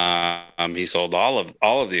 He sold all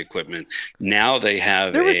of the equipment. Now they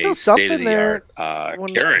have There was a still something there state-of-the-art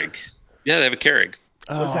when- Keurig. Yeah, they have a Keurig.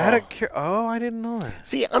 was that a? Oh, I didn't know that.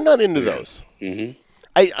 See, I'm not into those. Mm-hmm.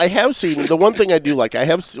 I have seen the one thing I do like.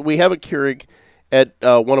 We have a Keurig at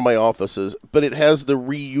one of my offices, but it has the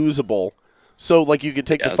reusable. So, like, you could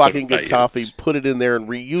take Yeah, the that's what fucking I good coffee, use. put it in there, and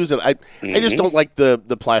reuse it. I just don't like the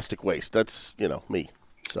plastic waste. That's me.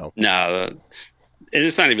 So No, and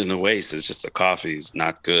it's not even the waste. It's just the coffee is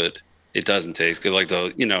not good. It doesn't taste good. Like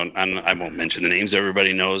I won't mention the names.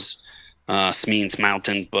 Everybody knows Smeen's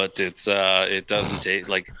Mountain, but it doesn't taste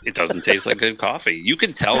like good coffee. You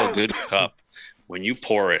can tell a good cup when you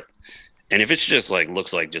pour it. And if it's just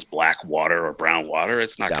looks like just black water or brown water,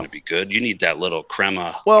 it's not going to be good. You need that little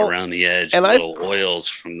crema around the edge, and little oils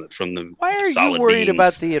from the Why are you solid worried beans.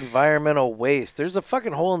 about the environmental waste? There's a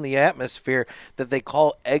fucking hole in the atmosphere that they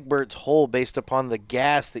call Egbert's hole based upon the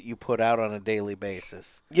gas that you put out on a daily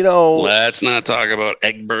basis. Let's not talk about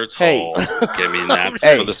Egbert's Hey. hole. I mean, that's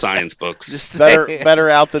Hey. for the science books. Just better saying. better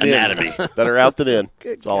out than Anatomy. in. Better out than in.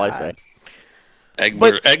 Good That's all I God. say.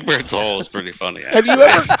 Egbert's hole is pretty funny. Have Actually. you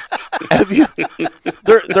ever? Have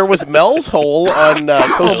you? There was Mel's hole on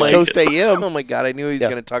Coast to Coast AM. Oh my God! I knew he was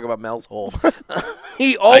going to talk about Mel's hole.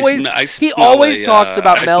 he I always talks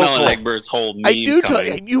about Mel's smell hole. an Egbert's hole. Meme I do.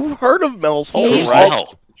 coming. You've heard of Mel's hole, Who's right?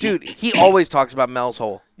 Mel? Dude, he always talks about Mel's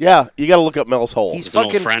hole. Yeah, you got to look up Mel's hole. He's His old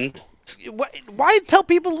fucking. friend. Why tell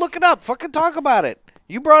people to look it up? Fucking talk about it.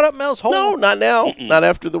 You brought up Mel's hole. No, not now. Mm-mm. Not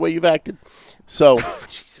after the way you've acted. So,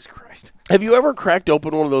 Jesus Christ. have you ever cracked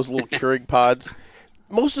open one of those little Keurig pods?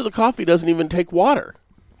 Most of the coffee doesn't even take water.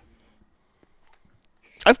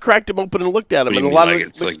 I've cracked them open and looked at them, What do and you a lot mean, of like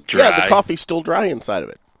it's, like, dry? yeah, the coffee's still dry inside of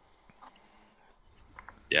it.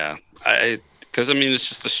 Yeah, because I mean it's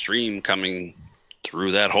just a stream coming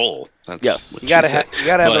through that hole. That's Yes. what You gotta she said.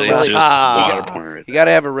 have a But it's really. just water pouring right You there.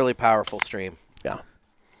 gotta have a really powerful stream. Yeah.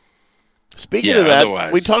 Speaking Yeah, of that,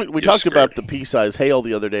 otherwise, we you're talked about screwed. the pea-size hail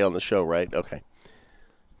the other day on the show, right? Okay.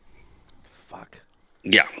 Fuck.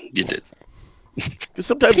 Yeah, you did. Because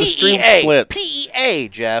sometimes the stream PEA. splits. PEA,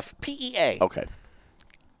 Jeff. PEA. Okay.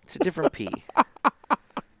 It's a different P.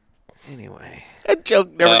 Anyway. That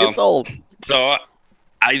joke never gets old. So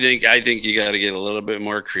I think you got to get a little bit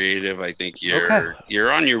more creative. I think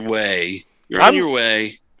you're on your way. You're on your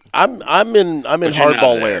way. I'm in But you're not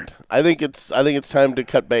hardball there. land. I think it's time to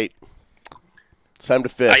cut bait. It's time to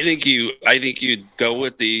fish. I think you go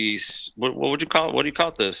with these. What would you call it? What do you call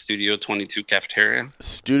it? The Studio 22 cafeteria.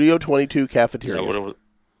 Studio 22 Is cafeteria. that what it was?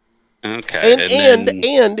 Okay.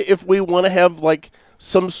 And if we want to have like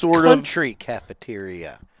some sort Country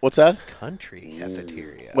cafeteria. of what's that? Country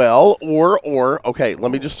cafeteria. Well, or okay,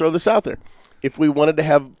 let me just throw this out there. If we wanted to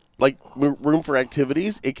have like room for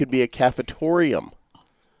activities, it could be a cafetorium.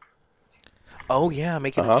 Oh, yeah.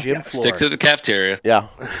 Make it a gym floor. Stick to the cafeteria. Yeah.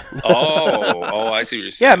 Oh, I see what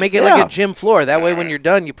you're saying. Yeah, make it Yeah. like a gym floor. That way, when you're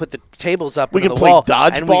done, you put the tables up We into can the play wall,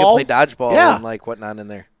 and we can dodgeball. play dodgeball Yeah. and like whatnot in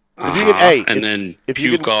there. If you can, hey, and if- then if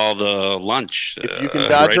you puke can- all the lunch. If you can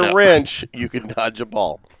dodge right a up. wrench, you can dodge a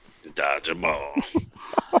ball. Dodge a ball.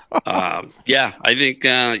 Yeah, I think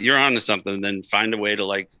you're onto something. And then find a way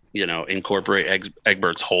to incorporate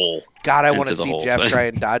Egbert's hole. God, I want to into the see whole Jeff thing. try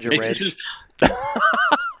and dodge a wrench.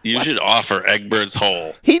 You should offer Egbert's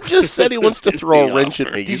hole. He just said he wants to throw a wrench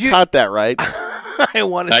at me. Did You you- caught that, right? I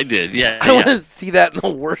want to. I did. Yeah. I want yeah. to see that in the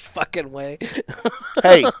worst fucking way.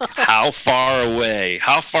 Hey, How far away?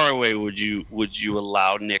 How far away would you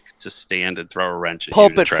allow Nick to stand and throw a wrench at you to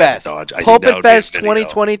Pulpit try Fest. to dodge? I think that Pulpit would be a Fest video.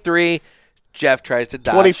 2023. Jeff tries to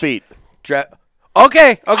dodge. 20 feet.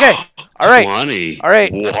 Okay. All right. 20. All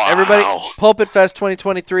right. Wow. Everybody, Pulpit Fest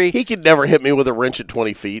 2023. He could never hit me with a wrench at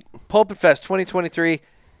 20 feet. Pulpit Fest 2023.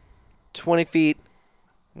 20 feet.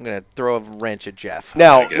 I'm going to throw a wrench at Jeff.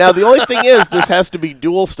 Now, the only thing is, this has to be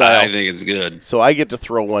dual style. I think it's good. So I get to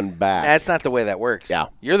throw one back. That's not the way that works. Yeah.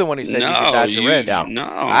 You're the one who said you could No, dodge a wrench. no.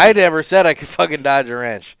 I never said I could fucking dodge a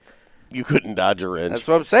wrench. You couldn't dodge a wrench. That's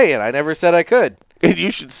what I'm saying. I never said I could. And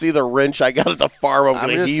you should see the wrench I got at the farm. I'm I'm going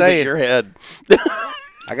to just heave saying. at your head.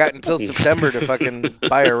 I got until September to fucking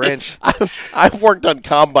buy a wrench. I've worked on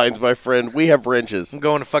combines, my friend. We have wrenches. I'm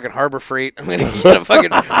going to fucking Harbor Freight. I'm going to get a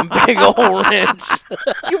fucking big old wrench.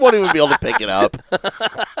 You won't even be able to pick it up.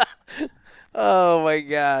 Oh, my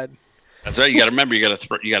God. That's right. You got to remember. You got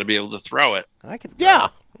to be able to throw it. I can Yeah.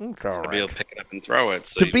 throw a Got to be able wrench. to pick it up and throw it.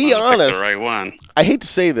 So To you be wanna pick honest, the right one. I hate to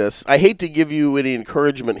say this. I hate to give you any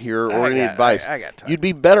encouragement here or any advice. I got time. You'd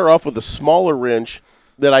be better off with a smaller wrench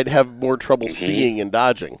that I'd have more trouble seeing and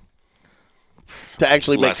dodging to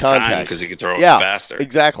actually Less make time contact. because you can throw it Yeah, faster.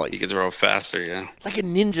 exactly. You can throw it faster. Yeah. Like a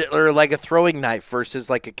ninja or like a throwing knife versus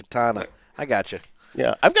like a katana. I got you.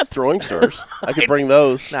 Yeah, I've got throwing stars. I could bring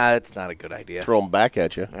those, Nah, that's not a good idea. throw them back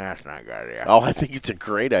at you. That's not a good idea. Oh, I think it's a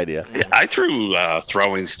great idea. Yeah, I threw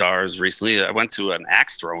throwing stars recently. I went to an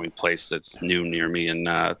axe throwing place that's new near me, and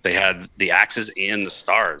they had the axes and the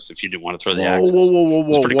stars. If you didn't want to throw the Whoa, axes, whoa, whoa, whoa, It's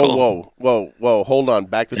whoa, pretty whoa, cool. whoa! Hold on,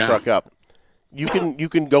 back the Yeah. truck up. You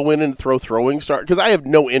can go in and throw throwing stars because I have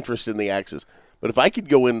no interest in the axes. But if I could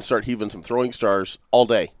go in and start heaving some throwing stars all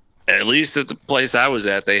day, At least at the place I was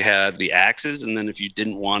at, they had the axes, and then if you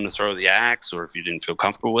didn't want to throw the axe or if you didn't feel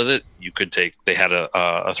comfortable with it, you could take. They had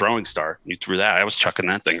a throwing star. You threw that. I was chucking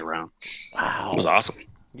that thing around. wow, It was awesome.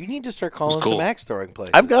 You need to start calling cool. some axe throwing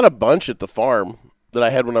places. I've got a bunch at the farm that I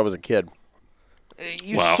had when I was a kid.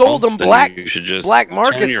 You Well, sold them then black you should just black turn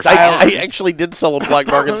market your style. I actually did sell them black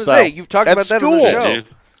I market was style. gonna say, you've talked At about that on school. the show. Did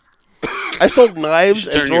you? I sold knives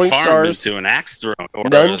Just and turn your throwing farm stars. into an axe throw or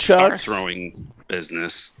a star Nunchucks. throwing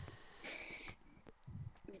business.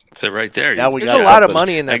 That's it right there. Now You we There's got a lot of something.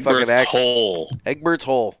 money in that Egbert's fucking axe. hole. Egbert's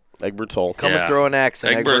hole. Egbert's hole. Come Yeah. and throw an axe in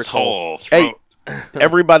Egbert's Egbert's hole. hole. Throw, Hey,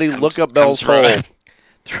 everybody, look up Bell's throw hole. it.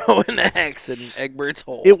 throw an axe in Egbert's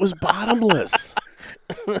hole. It was bottomless.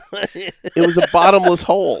 It was a bottomless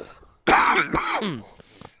hole.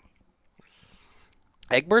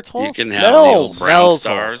 Egbert's hole? You can have Nels. the old brown Nels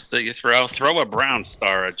stars that you throw. Throw a brown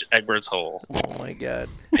star at Egbert's hole. Oh, my God.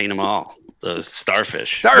 Paint them all. The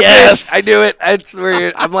starfish. Starfish! Yes! I do it.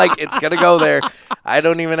 I'm like, it's going to go there. I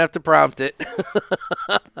don't even have to prompt it.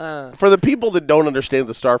 For the people that don't understand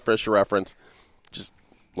the starfish reference, just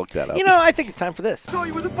look that up. You know, I think it's time for this. Show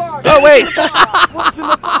you where the box. Oh, wait. What's in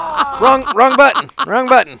the box? Wrong button. Wrong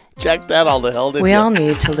button. Check that all the hell, didn't We you? all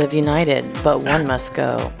need to live united, but one must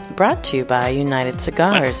go. Brought to you by United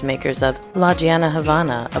Cigars, makers of La Giana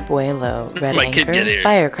Havana, Abuelo, Red My kid get Anchor, here.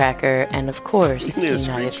 Firecracker, and of course, You need a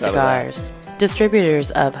United screenshot of that. Cigars.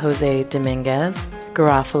 Distributors of Jose Dominguez,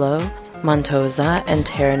 Garofalo, Montosa, and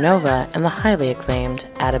Terra Nova, and the highly acclaimed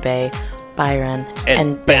Atabey, Byron,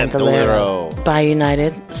 and Bandolero. Buy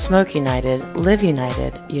United, Smoke United, Live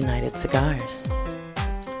United, United Cigars.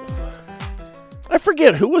 I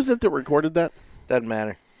forget, who was it that recorded that? Doesn't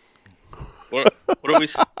matter. What are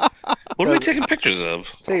we taking pictures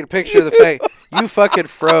of? Taking a picture of the fact you fucking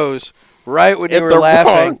froze right when you At were the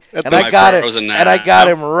laughing, at and the- I got it. frozen And I now. got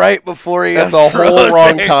him right before he At the whole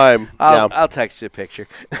wrong time. I'll text you a picture.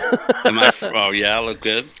 Oh, yeah, I look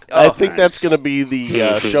good. I think that's nice. going to be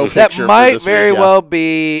the show picture. That for might this very week, yeah. well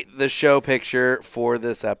be the show picture for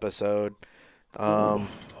this episode.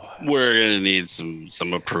 We're gonna need some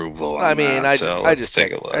approval. I on mean, that, I so just let's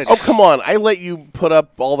take a look. Oh, come on. I let you put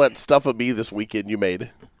up all that stuff of me this weekend you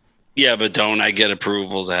made. Yeah, but don't I get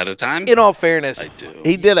approvals ahead of time? In all fairness, I do.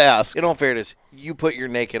 He did ask. in all fairness, you put your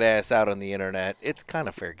naked ass out on the internet. It's kind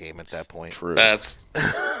of fair game at that point. True. That's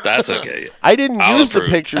okay. I didn't I'll use approve.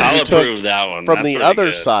 the pictures I'll we took approve that one. from That's the pretty other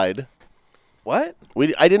good. side. What?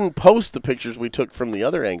 I didn't post the pictures we took from the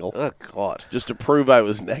other angle Oh God. just to prove I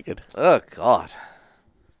was naked. Oh God.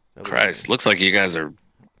 Christ, looks like you guys are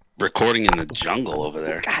recording in the jungle over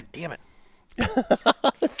there. God damn it!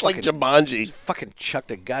 It's like Jumanji. Fucking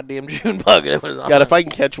chucked a goddamn June bug. That was on God, if I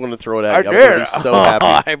can catch one to throw it I at you, I'm going to did. be so happy.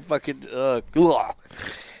 I fucking. Ugh.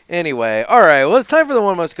 Anyway, all right. Well, it's time for the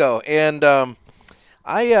one must go, and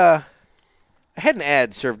I had an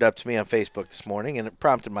ad served up to me on Facebook this morning, and it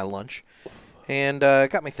prompted my lunch, and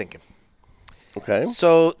got me thinking. Okay.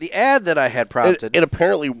 So the ad that I had prompted, It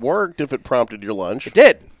apparently worked if it prompted your lunch. it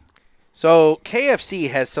did. So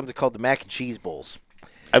KFC has something called the mac and cheese bowls,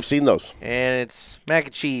 I've seen those. and it's mac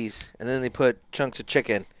and cheese, and then they put chunks of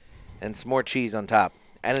chicken and some more cheese on top,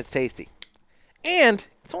 and it's tasty, and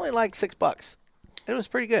it's only like $6. It was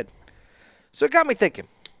pretty good. So it got me thinking.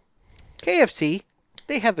 KFC,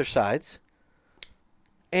 they have their sides,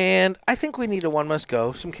 and I think we need a one must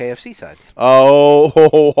go some KFC sides. Oh,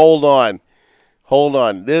 hold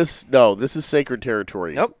on. This is sacred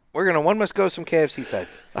territory. Nope, we're gonna one must go some KFC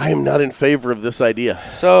sides. I am not in favor of this idea.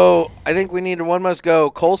 So I think we need a one must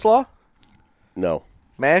go coleslaw, No.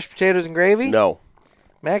 mashed potatoes and gravy, No.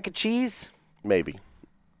 mac and cheese, Maybe.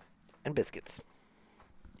 and biscuits.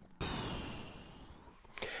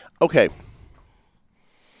 Okay.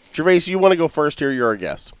 Gervais, you want to go first here? You're our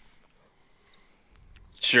guest.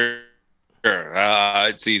 Sure.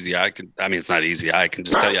 It's easy. It's not easy. I can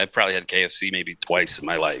just tell you, I probably had KFC maybe twice in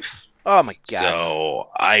my life. Oh my god! So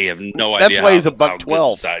I have no That's idea why he's a how buck good the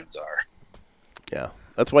 12. sides are. Yeah.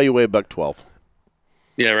 That's why you weigh $112.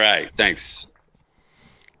 Yeah, right. Thanks.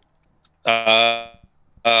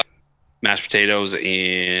 Mashed potatoes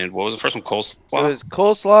and what was the first one? Coleslaw. So it was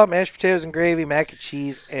coleslaw, mashed potatoes and gravy, mac and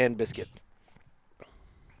cheese, and biscuit.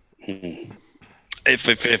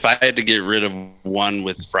 If I had to get rid of one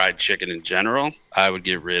with fried chicken in general, I would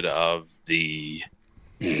get rid of the.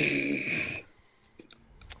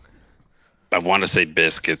 I want to say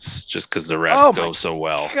biscuits, just because the rest Oh my go so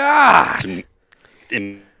well. God!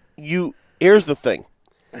 In Here's the thing.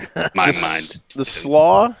 my mind, The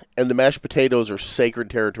slaw and the mashed potatoes are sacred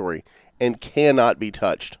territory and cannot be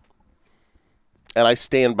touched. And I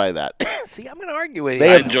stand by that. See, I'm gonna argue with you. They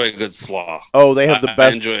I have- enjoy a good slaw. Oh, they have the I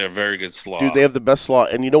best. enjoy a very good slaw. Dude, they have the best slaw.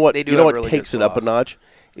 And you know what? They do You know have what really takes good it up a slaw. notch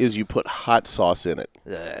is you put hot sauce in it.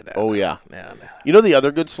 No, Oh yeah. no. You know the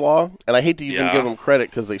other good slaw, and I hate to even Yeah. give them credit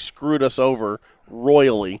because they screwed us over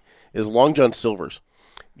royally, is Long John Silver's.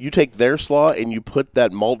 You take their slaw and you put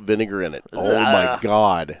that malt vinegar in it. Oh my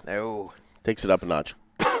God. No. Takes it up a notch.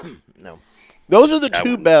 No. Those are the I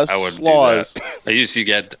two wouldn't- best I wouldn't do slaws that. I used to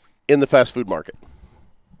get. in the fast food market.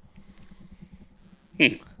 I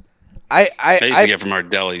used I to get from our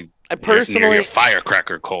deli. I personally- your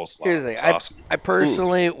firecracker coleslaw. Here's the thing. It's awesome. I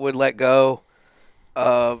personally would let go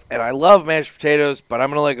of, and I love mashed potatoes, but I'm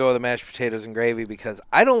going to let go of the mashed potatoes and gravy because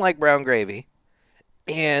I don't like brown gravy.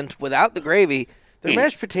 And without the gravy, Their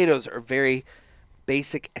mashed potatoes are very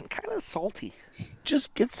basic and kind of salty.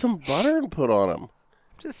 Just get some butter and put on them.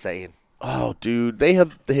 Just saying. Oh, dude, they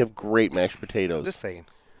have great mashed potatoes. Just saying.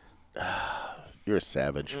 You're a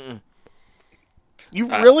savage. You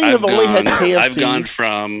really have only had KFC. I've gone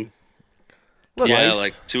from Twice?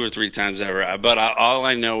 like 2 or 3 times ever. But all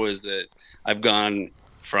I know is that I've gone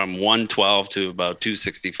from 112 to about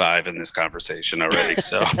 265 in this conversation already.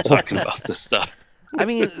 So I'm talking about this stuff. I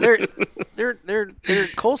mean, their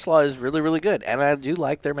coleslaw is really, really good, and I do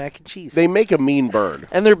like their mac and cheese. They make a mean bird.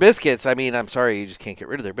 And their biscuits, I mean, I'm sorry, you just can't get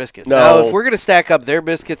rid of their biscuits. No. Now, if we're going to stack up their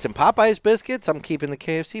biscuits and Popeye's biscuits, I'm keeping the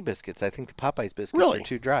KFC biscuits. I think the Popeye's biscuits Really? are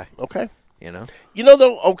too dry. Okay. You know? You know,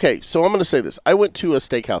 though, okay, so I'm going to say this. I went to a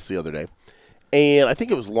steakhouse the other day, and I think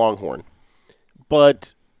it was Longhorn,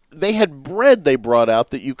 but they had bread they brought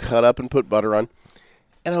out that you cut up and put butter on.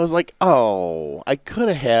 And I was like, oh, I could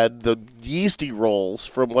have had the yeasty rolls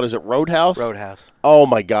from, what is it, Roadhouse? Roadhouse. Oh,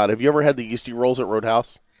 my God. Have you ever had the yeasty rolls at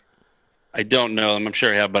Roadhouse? I don't know them. I'm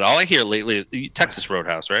sure I have. But all I hear lately is Texas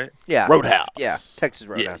Roadhouse, right? Yeah. Roadhouse. Yeah, Texas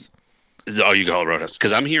Roadhouse. Oh, you call it Roadhouse.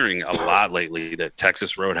 Because I'm hearing a lot lately that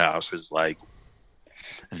Texas Roadhouse is like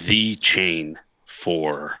the chain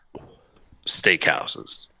for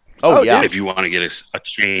steakhouses. Oh, yeah. If you want to get a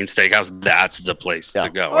chain steakhouse, that's the place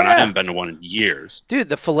to go. Oh, and yeah. I haven't been to one in years. Dude,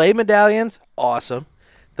 the filet medallions, awesome.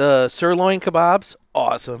 The sirloin kebabs,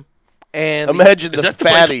 awesome. And Imagine Is the that the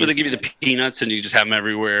place fatties. where they give you the peanuts and you just have them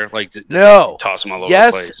everywhere? Like No. toss them all over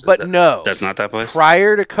Yes, the place? Is but that- no. That's not that place?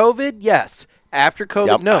 prior to COVID, yes. After COVID,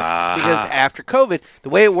 Yep. no. Because after COVID, the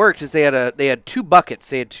way it worked is they had 2 buckets.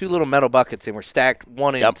 They had 2 little metal buckets and were stacked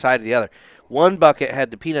one inside of the other. One bucket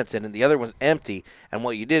had the peanuts in it, the other was empty. And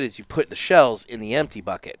what you did is you put the shells in the empty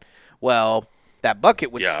bucket. Well, that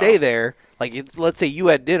bucket would stay there. Like, let's say you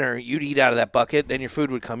had dinner, you'd eat out of that bucket, then your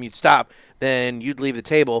food would come, you'd stop, then you'd leave the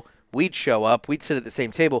table, we'd show up, we'd sit at the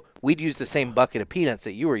same table, we'd use the same bucket of peanuts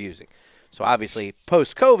that you were using. So obviously,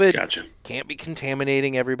 post-COVID, Gotcha. can't be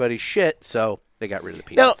contaminating everybody's shit, so they got rid of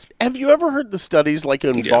the Now, peanuts. have you ever heard the studies, like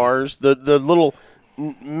in bars, the little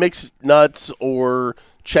mixed nuts or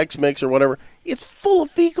Chex Mix or whatever? It's full of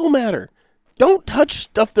fecal matter. Don't touch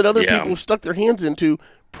stuff that other people have stuck their hands into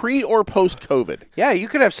pre or post COVID. Yeah, you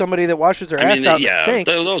could have somebody that washes their ass out in the sink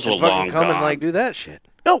those and were fucking long come and gone. like do that shit.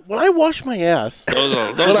 No, when I wash my ass, Those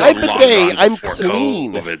are when I long bidet, gone I'm before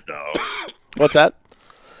clean. COVID, though. What's that?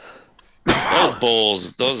 Those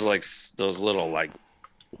bowls, those little like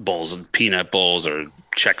bowls, peanut bowls or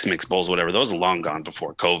Chex Mix bowls, whatever. Those are long gone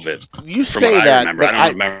before COVID. You From say what that, I remember, but I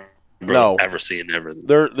don't remember no. ever seeing ever.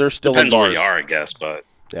 They're still Depends in where bars. you are, I guess, but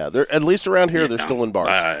Yeah, they're at least around here. They're know, still in bars.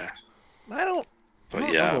 I don't But know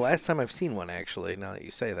yeah, the last time I've seen one, actually, now that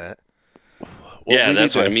you say that. Well, yeah, we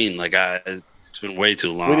that's need what I to- mean. Like, it's been way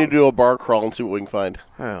too long. We need to do a bar crawl and see what we can find.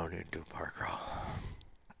 I don't need to do a park crawl.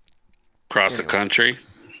 Cross the country.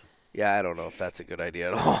 Yeah, I don't know if that's a good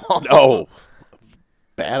idea at all. No,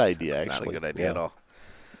 bad idea. It's Actually, not a good idea Yeah. at all.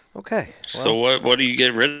 Okay. So what do you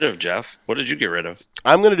get rid of, Jeff? What did you get rid of?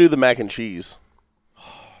 I'm gonna do the mac and cheese.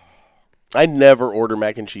 I never order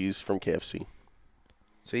mac and cheese from KFC.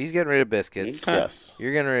 So he's getting rid of biscuits. Okay. Yes.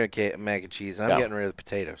 You're getting rid of mac and cheese, and I'm Yeah. getting rid of the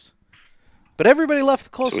potatoes. But everybody left the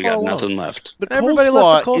coleslaw So we got alone. nothing left. The Everybody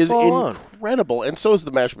coleslaw, left the is coleslaw alone. incredible, and so is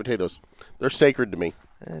the mashed potatoes. They're sacred to me.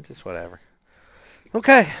 Just whatever.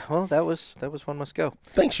 Okay. Well, that was One Must Go.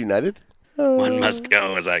 Thanks, United. One must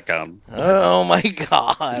go as I come. Oh my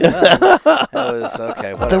God. That was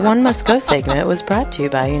okay. The Whatever. One Must Go segment was brought to you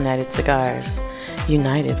by United Cigars.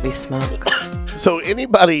 United, we smoke. So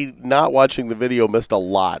anybody not watching the video missed a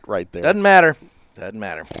lot right there. Doesn't matter. Doesn't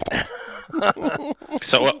matter.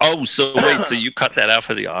 So wait, so you cut that out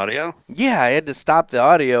for the audio? Yeah, I had to stop the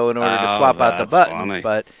audio in order to Oh, swap out the that's buttons, funny.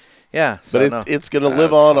 but yeah. So But no. it's going to That's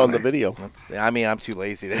live on funny. the video. I mean, I'm too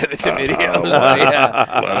lazy to edit the video. So,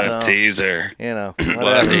 yeah. What a So, teaser. You know, What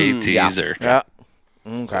whatever. a teaser. Yeah.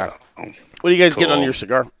 Okay. What are you guys getting on Cool. your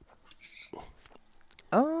cigar?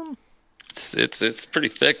 It's pretty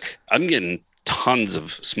thick. I'm getting tons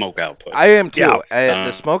of smoke output. I am too. Yeah.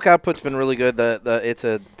 The smoke output's been really good. It's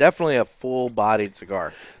definitely a full-bodied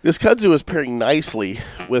cigar. This kudzu is pairing nicely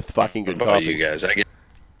with fucking good What about coffee. you guys? I get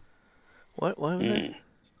What was that?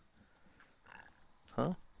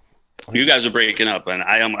 you guys are breaking up, and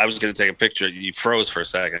I was going to take a picture. You froze for a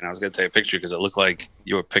second. I was going to take a picture because it looked like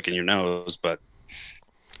you were picking your nose, but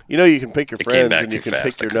You know you can pick your It came friends back and you too can pick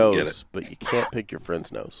fast. I your couldn't get nose, but you can't pick your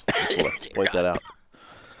friend's nose. Just want to point that out.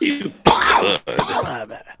 you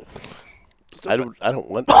could. I don't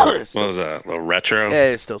want What to. was that? A little retro? Yeah,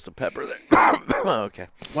 there's still some pepper there. Okay.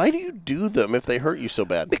 Why do you do them if they hurt you so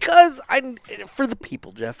bad? Because for the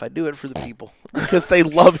people, Jeff. I do it for the people. Because they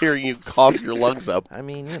love hearing you cough your lungs up. I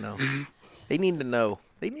mean, they need to know.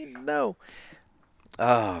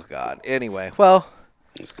 Oh God. Anyway, well,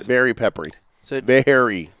 Very peppery. so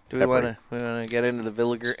Very do we peppery. want to get into the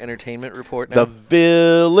Villiger Entertainment Report The now?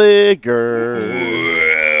 Villiger.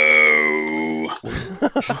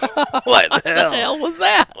 What the hell was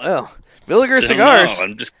that? Well, Villiger I don't cigars. know.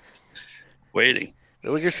 I'm just waiting.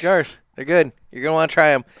 Villiger cigars. They're good. You're going to want to try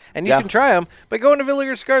them. And you Yeah. can try them by going to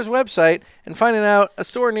Villiger Cigars website and finding out a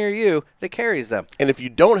store near you that carries them. And if you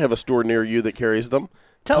don't have a store near you that carries them,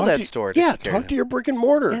 Tell talk that to- store to Yeah, carry talk them. to your brick and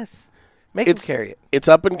mortar. Yes. Make them carry it. It's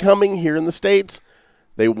up and coming here in the States.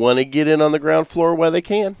 They want to get in on the ground floor while they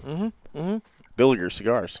can. Villiger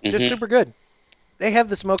Cigars. They're super good. They have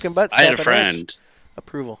the smoking butt I had a stuff and friend.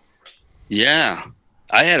 approval. Yeah.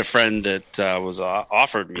 I had a friend that was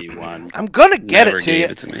offered me one. I'm going to get Never it to gave you.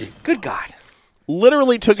 it to me. Good God.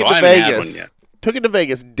 Literally took So it I to haven't had Vegas. one yet. Took it to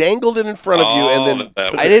Vegas, dangled it in front of you, and then that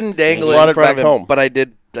took was- I didn't dangle it Brought in it front of back him, home. but I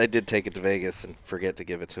did take it to Vegas and forget to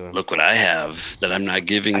give it to him. Look what I have that I'm not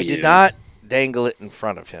giving I you. did not dangle it in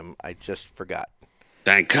front of him. I just forgot.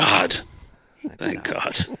 Thank God. Thank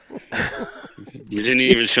God. You didn't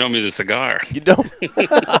even show me the cigar. You don't.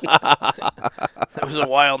 That was a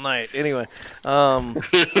wild night. Anyway,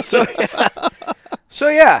 so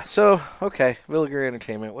yeah. So okay, Villiger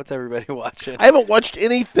Entertainment. What's everybody watching? I haven't watched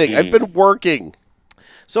anything. I've been working.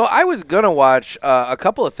 So I was going to watch a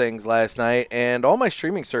couple of things last night, and all my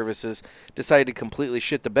streaming services decided to completely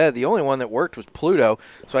shit the bed. The only one that worked was Pluto,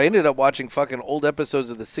 so I ended up watching fucking old episodes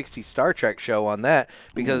of the 60s Star Trek show on that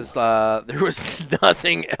because there was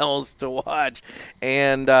nothing else to watch.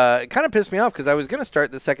 And it kind of pissed me off because I was going to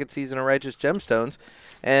start the second season of Righteous Gemstones.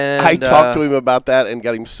 And I talked to him about that and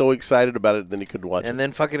got him so excited about it, then he couldn't watch And it.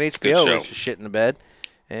 then fucking Good HBO show. was just shit in the bed.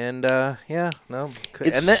 And yeah, no.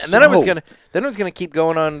 It's And then I was so- gonna keep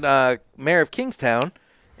going on Mayor of Kingstown,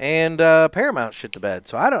 and Paramount shit the bed.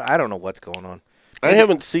 So I don't know what's going on. I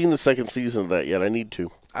haven't seen the second season of that yet. I need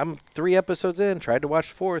to. I'm 3 episodes in. Tried to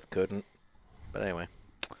watch the 4th, couldn't. But anyway,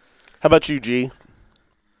 How about you, G?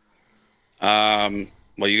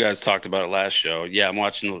 Well, you guys talked about it last show. Yeah, I'm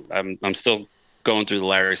watching. I'm still going through the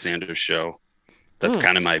Larry Sanders show. That's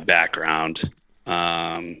kind of my background.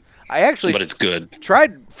 I actually But it's good.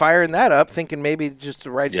 tried firing that up, thinking maybe just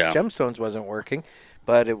the Righteous Yeah. Gemstones wasn't working,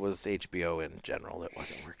 but it was HBO in general that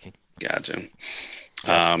wasn't working. Gotcha.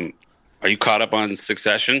 Are you caught up on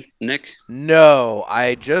Succession, Nick? No,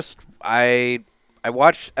 I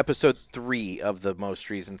watched episode 3 of the most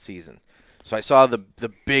recent season. So I saw the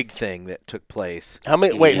big thing that took place. How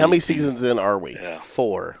many seasons in are we? Yeah.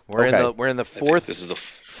 4. We're Okay. in the I think fourth. This is the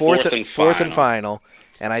fourth fourth and and final. final.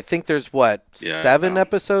 And I think there's Yeah, 7 no.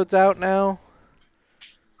 episodes out now.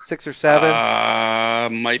 6 or 7.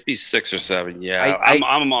 Might be 6 or 7. Yeah, I-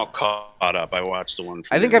 I'm all caught up. I watched the one.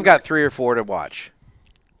 From I think the I've got 3 or 4 to watch.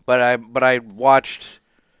 But I watched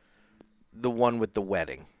the one with the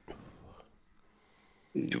wedding.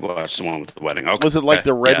 You watched the one with the wedding. Okay. Was it like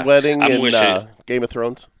the Red Yeah. Wedding I'm in wishing- Game of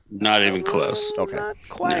Thrones? Not even close. Okay. Not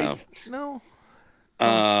quite. No. No.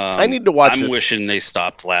 I need to watch I'm this. wishing they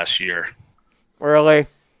stopped last year. Really?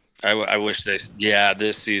 I wish they. Yeah,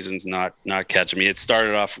 this season's not catching me. It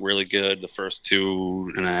started off really good. The first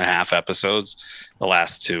 2.5 episodes. The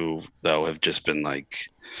last 2 though have just been like,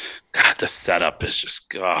 God, the setup is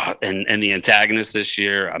just. And the antagonist this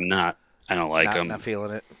year, I don't like him. Not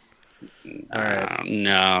feeling it. All right.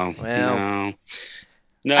 No. Well,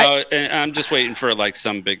 No. And I'm just waiting for like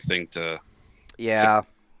some big thing to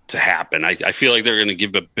happen. I feel like they're going to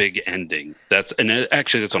give a big ending. That's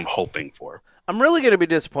what I'm hoping for. I'm really going to be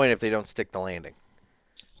disappointed if they don't stick the landing.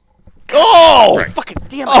 Oh! Right. Fucking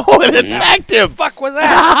damn it. Oh, it attacked him! Fuck was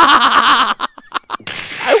that?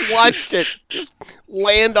 I watched it just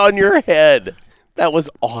land on your head. That was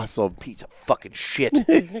awesome. Piece of fucking shit.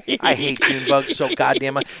 I hate June bugs so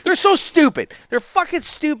goddamn much. They're so stupid. They're fucking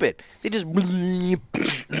stupid. They just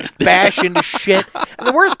bash into shit. And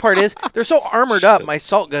the worst part is they're so armored up. My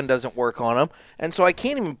salt gun doesn't work on them, and so I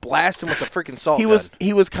can't even blast them with the freaking salt gun.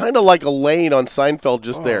 He was kind of like Elaine on Seinfeld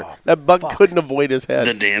just there. That bug couldn't avoid his head.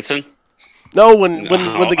 The dancing? No, when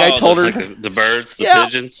the guy told her, like the birds, the Yeah.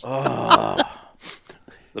 pigeons.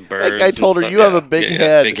 The birds. that guy and told her, stuff, "You have yeah. a big Yeah,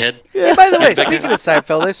 head." Big head. Yeah, by the way, speaking of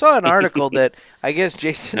Seinfeld, I saw an article that I guess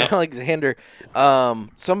Jason Alexander,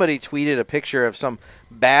 somebody tweeted a picture of some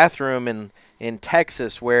bathroom in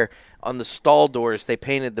Texas where on the stall doors, they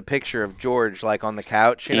painted the picture of George like on the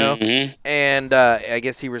couch, you know. Mhm. And I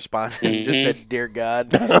guess he responded and just said, "Dear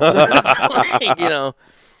God." So it's like, you know.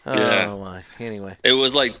 Yeah. Oh my. Anyway. It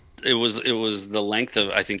was like it was the length of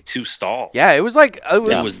I think 2 stalls. Yeah, it was like it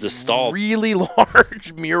was the stall really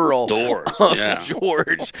large mural doors. of Yeah.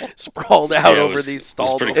 George sprawled out Yeah, it over was- these it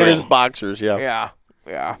stall was pretty doors. In his boxers, yeah.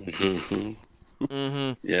 Yeah,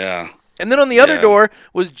 yeah. Yeah. And then on the other Yeah. door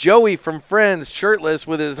was Joey from Friends, shirtless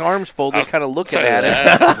with his arms folded, kind of looking Outside at of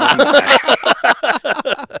it.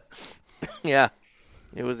 that, Yeah,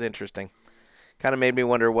 it was interesting. Kind of made me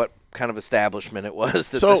wonder what kind of establishment it was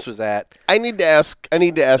that So- this was at. I need to ask.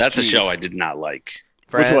 that's a G, show I did not like.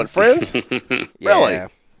 Which one, Friends? Really? Yeah.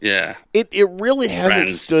 Yeah. It really hasn't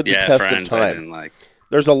Friends. stood the Yeah, test Friends of I time. didn't like.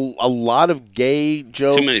 There's a lot of gay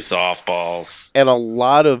jokes. Too many softballs. and a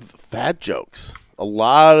lot of fat jokes, a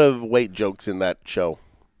lot of weight jokes in that show.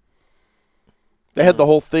 They had the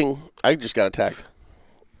whole thing. I just got attacked.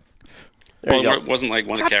 There you Well, go. it wasn't like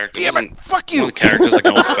one of the characters. damn it, wasn't fuck you. One of the characters like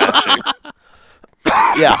an old fat chick.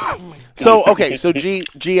 Yeah. So okay. So G,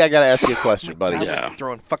 I got to ask you a question, buddy. Yeah.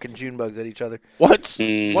 Throwing fucking June bugs at each other. What's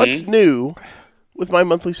Mhm. new with my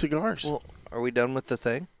monthly cigars? Well, are we done with the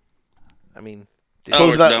thing? I mean, Oh,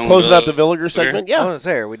 closing we're out, done with closing out the the Villiger segment. I Yeah. was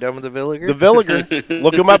there. Are we done with the Villiger? The Villiger.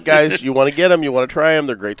 Look them up, guys. You want to get them. You want to try them.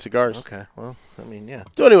 They're great cigars. Okay. Well, I mean, yeah.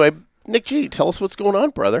 So anyway, Nick G, tell us what's going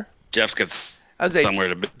on, brother. Jeff's got I was saying, somewhere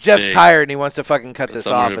to be. Jeff's tired and he wants to fucking cut this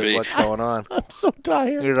Somewhere off. to Is be. what's going on? I'm so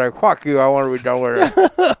tired. He's like, fuck you, I want to be done with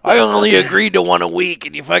it. I only agreed to one a week,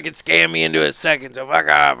 and you fucking scam me into a second, so fuck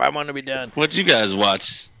off. I want to be done. What'd you guys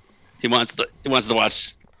watch? He wants to watch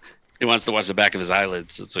the back of his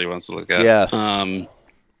eyelids. That's what he wants to look at. Yes.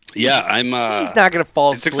 Yeah, I'm. He's not going to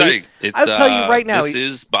fall It's asleep. exciting. I'll tell you right now, This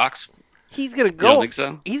is box. he's going to You go. don't think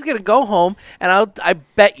so? He's going to go home, and I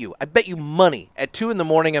bet you money, at 2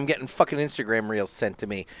 a.m, I'm getting fucking Instagram reels sent to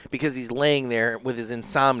me because he's laying there with his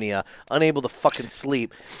insomnia, unable to fucking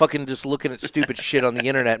sleep, fucking just looking at stupid shit on the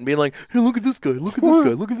internet and being like, hey, look at this guy, look at this guy,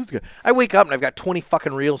 look at this guy. I wake up and I've got 20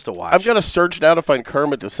 fucking reels to watch. I've got to search now to find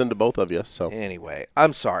Kermit to send to both of you. So Anyway,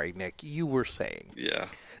 I'm sorry, Nick. You were saying. Yeah.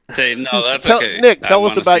 Say no. That's Tell- okay. Nick, I tell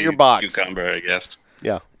us wanna about see your box. Cucumber, I guess.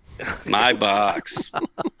 yeah. My box.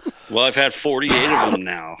 Well, I've had 48 of them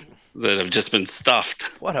now that have just been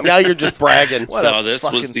stuffed. What a Now you're just bragging. What So a this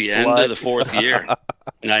was fucking the end slut. of the 4th year.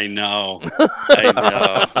 I know.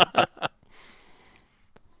 I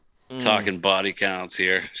know. Talking body counts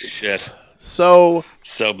here. Shit. So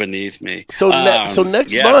Beneath me. So next So month-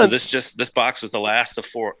 this box was the last of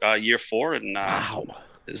year 4 and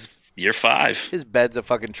is year 5. His bed's a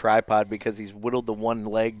fucking tripod because he's whittled the one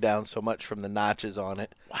leg down so much from the notches on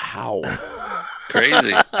it. wow.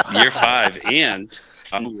 Crazy. Year 5 and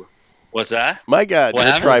what's that? My God, What you're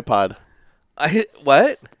a happened? tripod.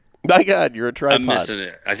 What? My God, you're a tripod. I'm missing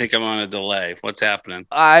it. I think I'm on a delay. What's happening?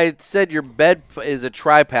 I said your bed is a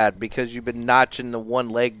tripod because you've been notching the one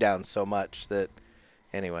leg down so much that.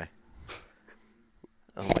 Anyway.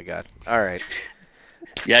 Oh my God. All right.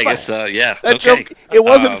 Yeah, I guess. Yeah. That okay. joke, it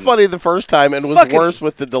wasn't funny the first time and was Fucking- worse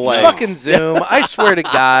with the delay. Fucking Zoom. I swear to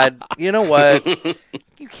God. You know what?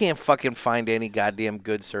 You can't fucking find any goddamn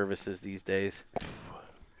good services these days.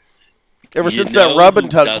 Ever You since that know rub who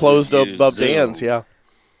and tug doesn't closed up use Bub Zoom? Dan's, yeah.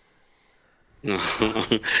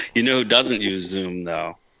 You know who doesn't use Zoom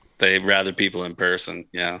though? They'd rather people in person.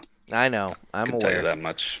 Yeah, I know. I'm I can tell you aware. that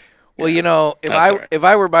much. Well, you know, if That's all right. if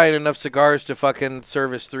I were buying enough cigars to fucking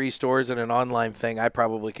service 3 stores and an online thing, I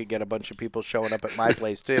probably could get a bunch of people showing up at my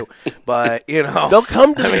place too. But you know, They'll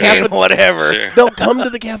come to the whatever. Sure. They'll come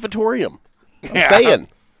to the cafetorium. I'm saying.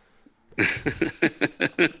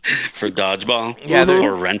 For dodgeball, Yeah, they're-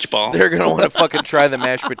 or wrench ball. They're gonna want to fucking try the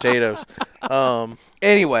mashed potatoes.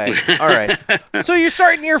 Anyway, all right. So you're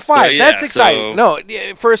starting year 5. yeah, That's exciting. so-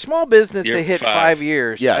 No, for a small business to Year hit 5. 5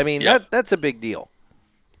 years, Yes. I mean Yep. that's a big deal.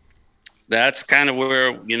 That's kind of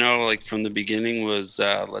where like from the beginning was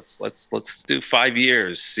let's do 5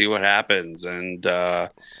 years, see what happens, and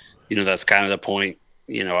that's kind of the point.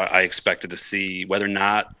 I expected to see whether or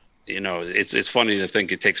not. It's funny to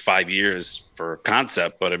think it takes 5 years for a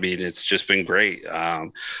concept, but I mean, it's just been great.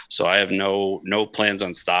 So I have no plans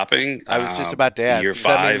on stopping. I was just about to ask. Year Does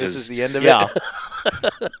that mean 5 this is the end of Yeah.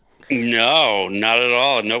 it? No, not at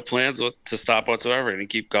all. No plans to stop whatsoever. And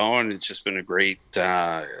keep going. It's just been a great.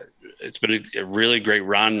 It's been a really great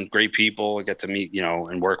run. Great people. I get to meet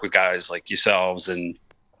and work with guys like yourselves, and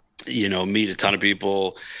meet a ton of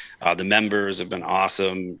people. The members have been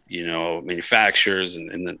awesome, manufacturers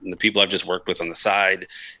and the people I've just worked with on the side,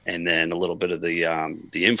 and then a little bit of the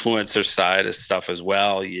influencer side of stuff as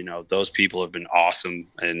well. Those people have been awesome,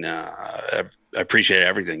 and I appreciate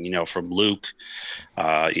everything, from Luke,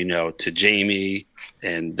 to Jamie,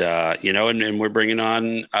 and we're bringing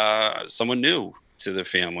on someone new to the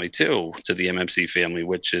family too, to the MMC family,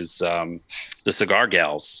 which is the Cigar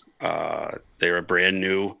Gals. They're a brand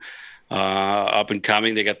new, up and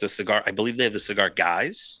coming. They got the cigar. I believe they have the Cigar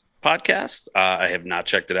Guys podcast. I have not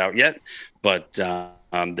checked it out yet, but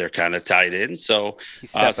they're kind of tied in. So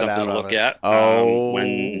something to look at.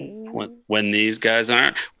 When these guys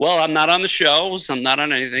aren't. Well, I'm not on the shows. I'm not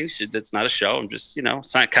on anything. That's not a show. I'm just kind of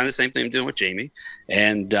the same thing I'm doing with Jamie.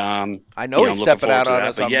 And I know he's stepping out on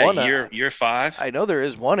us. Year 5. I know there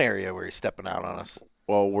is one area where he's stepping out on us.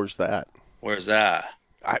 Well, where's that? Where's that?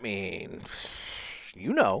 I mean,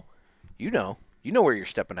 you know where you're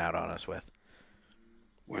stepping out on us with.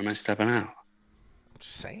 Where am I stepping out?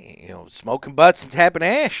 Just saying, smoking butts and tapping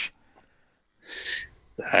ash.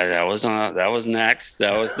 That was next.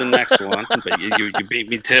 That was the next one, but you beat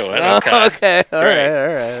me to it. Okay. Okay. All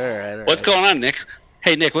right. What's going on, Nick?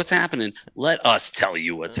 Hey, Nick, what's happening? Let us tell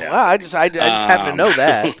you what's happening. Well, I just happen to know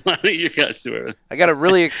that. Why don't you guys do it? I got a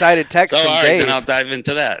really excited text from all right, Dave. then I'll dive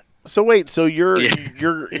into that. So wait,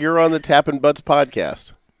 you're on the Tappin' Butts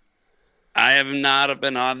podcast. I have not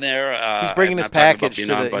been on there. He's bringing his package to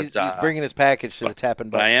the. He's bringing his package to the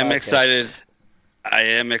Tappin' Butts. I am podcast. excited. I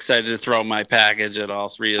am excited to throw my package at all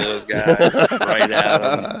 3 of those guys right at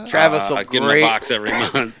them. Travis will give them a box every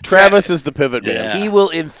month. Travis is the pivot man. Yeah. He will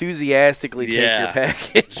enthusiastically take your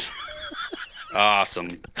package. Awesome!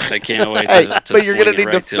 I can't wait. But you're gonna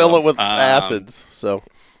need to fill it with acids. So.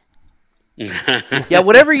 Yeah,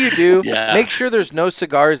 whatever you do, make sure there's no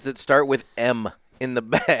cigars that start with M in the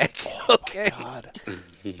bag. Okay. Oh, God.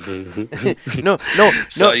 No.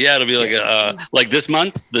 So it'll be like this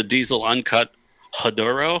month, the Diesel Uncut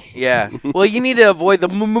Haduro. Yeah. Well, you need to avoid the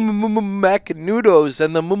Macanudos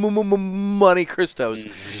and the Monte Cristos,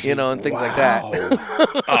 and things like that.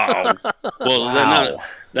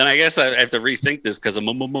 Then I guess I have to rethink this because of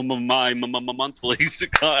my monthly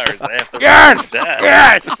cigars. I have to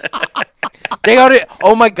Yes. They ought to.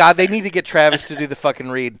 Oh my God! They need to get Travis to do the fucking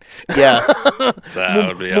read. Yes. That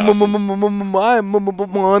would be awesome. My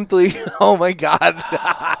monthly. Oh my God.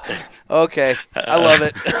 Okay, I love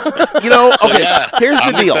it. Here's the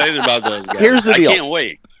I'm deal. excited about those guys. Here's the deal. I can't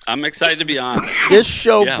wait. I'm excited to be on it. This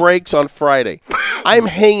show breaks on Friday. I'm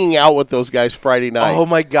hanging out with those guys Friday night. Oh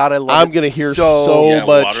my God, I love it. I'm going to hear so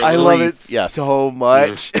much. I love it so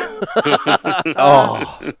much. I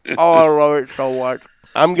love it so much.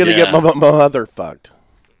 I'm going to get my mother fucked.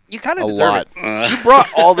 You kind of deserve it. You brought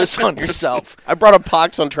all this on yourself. I brought a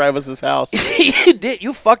pox on Travis's house. You did.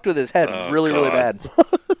 You fucked with his head really bad.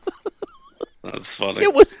 That's funny.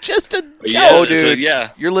 It was just a joke. Oh, dude.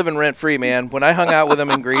 You're living rent-free, man. When I hung out with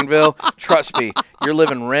him in Greenville, trust me, you're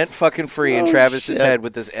living rent-fucking-free in Travis's head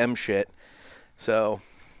with this M shit. So,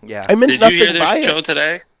 yeah. I meant Did nothing you hear by their show it.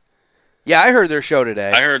 today? Yeah, I heard their show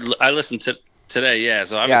today. I listened to today,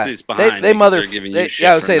 so obviously it's behind. They giving you shit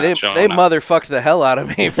I would for say not they showing up. motherfucked the hell out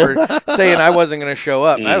of me for saying I wasn't going to show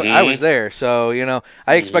up. I was there, so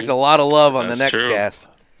I expect a lot of love on the next cast.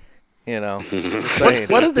 Just saying.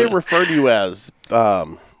 What did they refer to you as?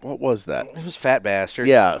 What was that? It was fat bastard.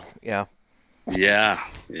 Yeah. Yeah,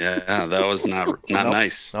 that was not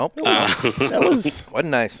nice. Nope. That wasn't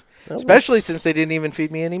nice. Especially since they didn't even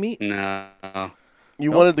feed me any meat. No.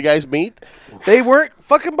 You wanted the guys' meat? They weren't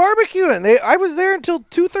fucking barbecuing. I was there until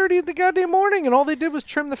 2:30 in the goddamn morning, and all they did was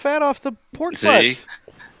trim the fat off the pork butts.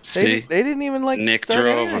 See, they didn't even Nick start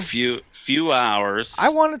drove anything. a few hours. I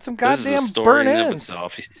wanted some This is a goddamn story burn in and of ends.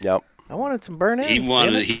 itself. Yep. I wanted some burn ends.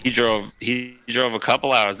 He drove a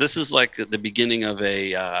couple hours. This is like the beginning of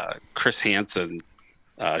a Chris Hansen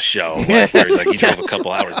show. Where he drove a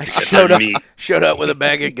couple hours to get their meat. Showed up with a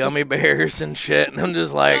bag of gummy bears and shit, and I'm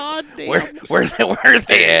just like, God damn. where are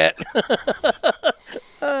they at?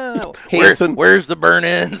 Where's the burn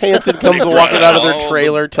ends? Hanson comes walking out of their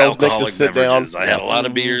trailer, tells Nick to Alcoholic sit down. beverages. I had a lot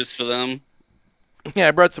of beers for them. Yeah,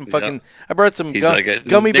 I brought some He's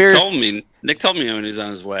gummy bears. Nick told me when he was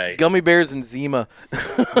on his way. Gummy bears and Zima.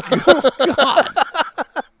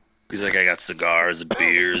 He's like, I got cigars and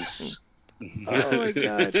beers. Oh my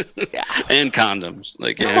God. And condoms.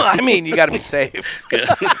 Well, I mean, you got to be safe.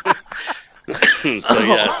 So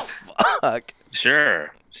yes. Fuck.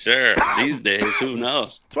 Sure. These days, who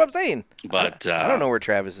knows? That's what I'm saying. But I don't know where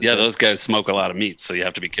Travis is. Yeah, those guys smoke a lot of meat, so you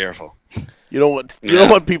have to be careful. You don't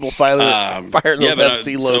want people firing those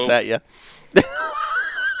FC loads so- at you.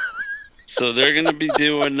 So they're going to be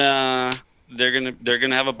doing. They're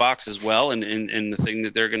gonna have a box as well, and the thing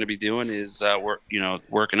that they're going to be doing is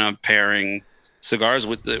working on pairing cigars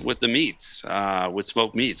with the meats, with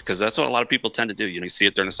smoked meats, because that's what a lot of people tend to do. You see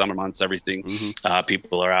it during the summer months. Everything,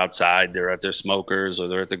 people are outside, they're at their smokers or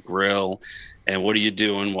they're at the grill, and what are you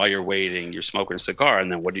doing while you're waiting? You're smoking a cigar,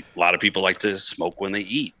 and then a lot of people like to smoke when they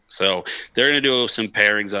eat. So they're going to do some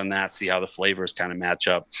pairings on that, see how the flavors kind of match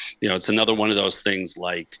up. It's another one of those things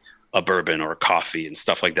like a bourbon or a coffee and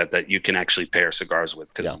stuff like that you can actually pair cigars with,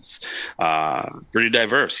 because it's pretty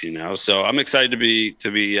diverse, So I'm excited to be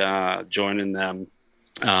joining them.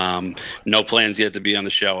 No plans yet to be on the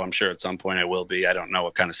show. I'm sure at some point I will be. I don't know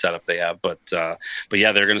what kind of setup they have, but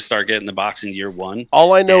yeah, they're going to start getting the box in year one.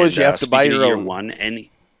 All I know is you have to buy your own. Year one,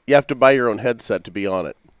 you have to buy your own headset to be on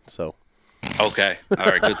it. So. Okay. All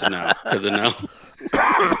right. Good to know. Good to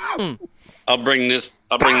know. I'll bring this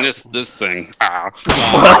thing.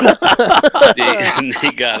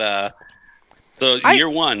 They got year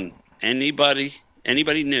one. Anybody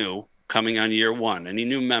new coming on year one? Any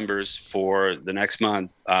new members for the next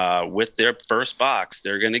month? With their first box,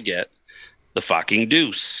 they're gonna get the fucking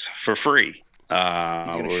deuce for free.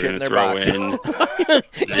 We're gonna throw in.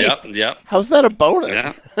 Yep. How's that a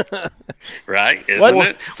bonus? Yeah. Right? Isn't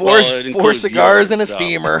it? Four cigars and a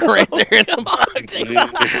steamer right there in the box.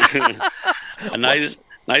 A nice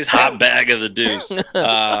hot bag of the deuce.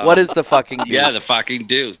 What is the fucking deuce? Yeah, the fucking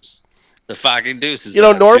deuce. The fucking deuce is.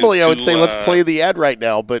 Normally I would say let's play the ad right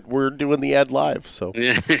now, but we're doing the ad live, so.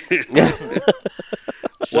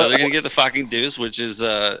 So they're gonna get the fucking deuce, which is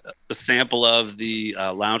a sample of the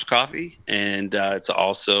lounge coffee, and it's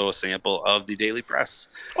also a sample of the Daily Press.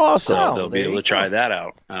 Awesome! So they'll be able to try that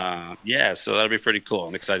out. So that'll be pretty cool.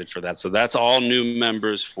 I'm excited for that. So that's all new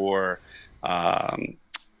members for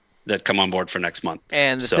that come on board for next month.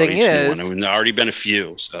 And the thing is, there's already been a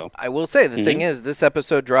few. So I will say the thing is, this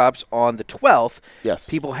episode drops on the 12th. Yes,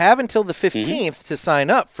 people have until the 15th to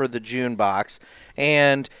sign up for the June box,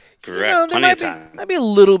 and. Correct. There might be a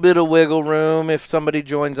little bit of wiggle room if somebody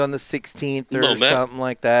joins on the 16th or something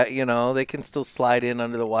like that. They can still slide in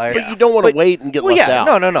under the wire. But you don't want to wait and get left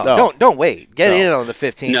out. No. Don't wait. Get in on the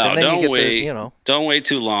 15th. No, and then don't you get wait. Don't wait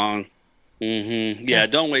too long. Yeah,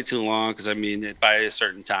 don't wait too long, because by a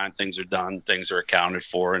certain time things are done, things are accounted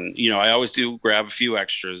for, and I always do grab a few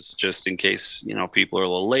extras just in case people are a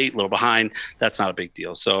little late, a little behind. That's not a big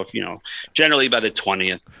deal. So if generally by the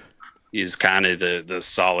 20th. Is kind of the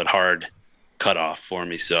solid hard cutoff for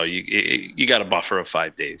me. So you got a buffer of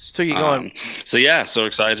 5 days. So you going? So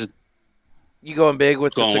excited. You going big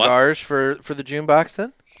with the cigars for the June box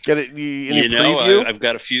then? Get it? Any preview? I've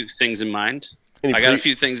got a few things in mind. No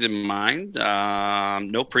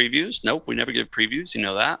previews. Nope, we never give previews. You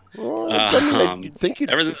know that. Well, I think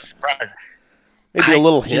everything's surprise. Maybe a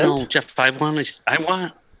little hint. Jeff, I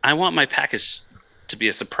want my package to be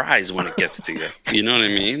a surprise when it gets to you. You know what I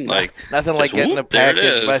mean? Like nothing like getting a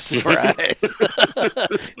package by surprise.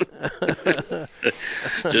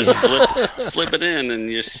 Just slip it in, and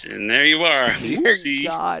there you are. Dear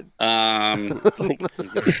God.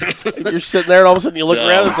 You're sitting there, and all of a sudden you look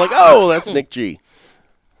around, and it's like, oh, that's Nick G.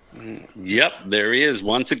 Yep, there he is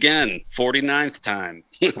once again, 49th time.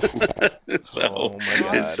 So oh my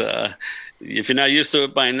God. If you're not used to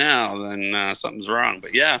it by now, then something's wrong.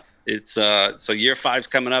 But yeah. It's so year 5's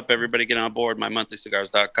coming up. Everybody get on board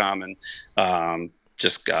mymonthlycigars.com, and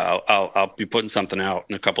I'll be putting something out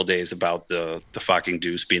in a couple of days about the fucking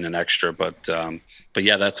deuce being an extra. But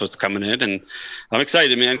yeah, that's what's coming in, and I'm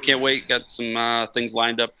excited, man. Can't wait. Got some things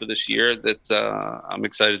lined up for this year that I'm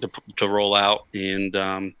excited to roll out, and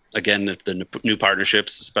again, the new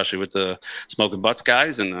partnerships, especially with the Smoking Butts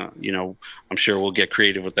guys, and I'm sure we'll get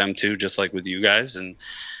creative with them too, just like with you guys, and.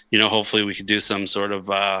 Hopefully we could do some sort of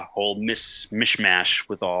whole mishmash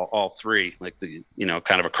with all three, like the,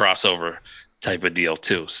 kind of a crossover type of deal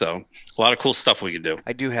too. So a lot of cool stuff we could do.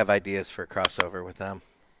 I do have ideas for a crossover with them,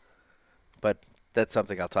 but that's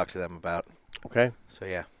something I'll talk to them about. Okay. So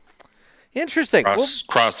yeah, interesting.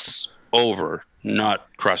 Crossover, not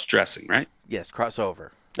cross-dressing, right? Yes, crossover.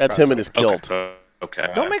 That's him and his kilt.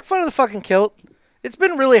 Okay. Don't make fun of the fucking kilt. It's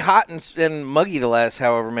been really hot and muggy the last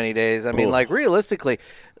however many days. I mean, realistically,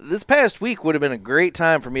 this past week would have been a great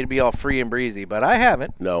time for me to be all free and breezy, but I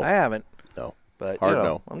haven't. No. I haven't. No. But,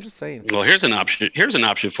 no. I'm just saying. Well, here's an option. Here's an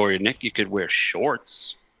option for you, Nick. You could wear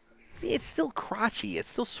shorts. It's still crotchy. It's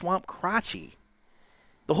still swamp crotchy.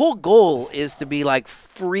 The whole goal is to be,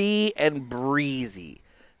 free and breezy.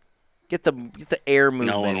 Get the air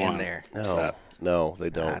movement in there. No, they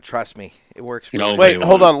don't. Trust me. It works. Wait,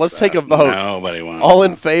 hold on. Let's take a vote. Nobody wants All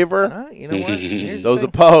in favor? You know what? Those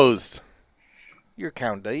opposed? Your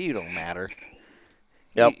count, you don't matter.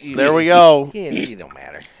 Yep. There we go. You don't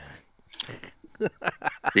matter.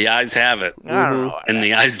 The eyes have it, I don't know. and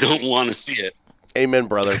the eyes don't want to see it. Amen,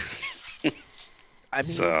 brother. I mean,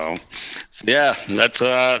 So yeah, that's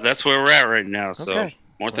where we're at right now. So Okay.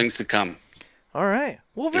 more things to come. all right.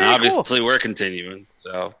 Well, And very obviously, cool. we're continuing.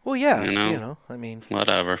 So Well, yeah. you know. I mean,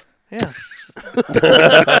 whatever. yeah. That's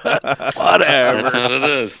what it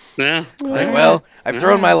is. Yeah. Like, well, I've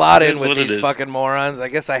thrown my lot It in is with what it these is. fucking morons. I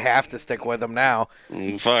guess I have to stick with them now.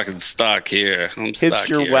 I'm fucking stuck here. I'm Hitched stuck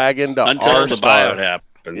your here. wagon to until our the star. buyout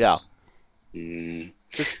happens. Yeah.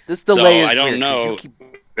 This delay So, is I don't weird 'cause know. you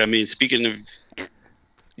keep- I mean, speaking of,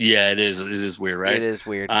 yeah, it is. It is weird, right? It is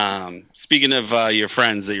weird. Speaking of your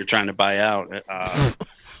friends that you're trying to buy out,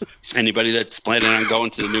 anybody that's planning on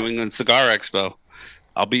going to the New England Cigar Expo,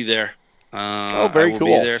 I'll be there. very I will cool.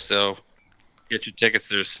 be there, so get your tickets.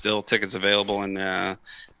 There's still tickets available, and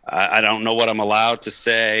I don't know what I'm allowed to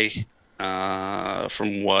say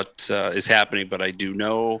from what is happening, but I do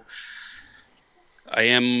know I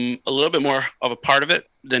am a little bit more of a part of it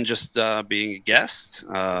than just being a guest.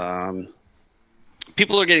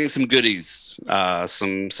 People are getting some goodies.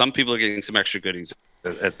 Some people are getting some extra goodies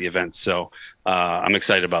at the event, so I'm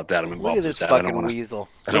excited about that. I'm Look involved at this with that. I don't fucking wanna- weasel.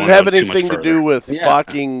 I Does don't it wanna have go too much anything to do further. with Yeah.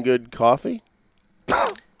 fucking good coffee?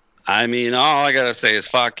 I mean, all I gotta say is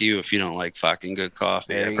fuck you if you don't like fucking good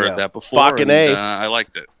coffee. There I've you heard go. that before. Fucking and, A. I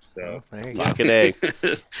liked it. So, There you go. Fucking A.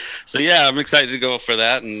 so yeah, I'm excited to go for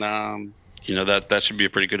that, and that should be a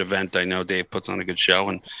pretty good event. I know Dave puts on a good show,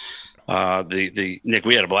 and the Nick,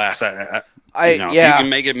 we had a blast. If you can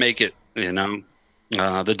make it.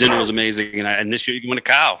 The dinner was amazing, and this year you can win a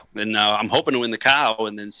cow, and I'm hoping to win the cow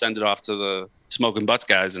and then send it off to the Smoking Butts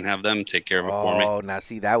guys and have them take care of it for me. Oh, now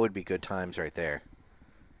see, that would be good times right there.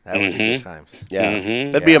 That would be good times. Yeah.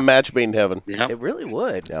 Mhm. That'd be a match made in heaven. Yep. It really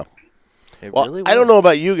would. Yeah. It Well, really would. I don't know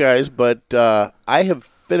about you guys, but I have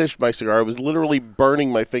finished my cigar. I was literally burning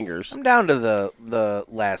my fingers. I'm down to the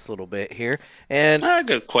last little bit here, and I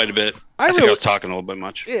got quite a bit. I I think really- I was talking a little bit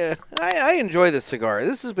much. yeah, I enjoy this cigar.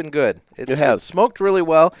 This has been good. It has. smoked really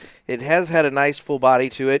well. It has had a nice full body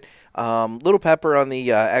to it. Little pepper on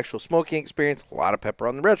the actual smoking experience. A lot of pepper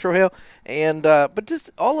on the retrohale, and but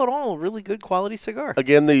just all in all, really good quality cigar.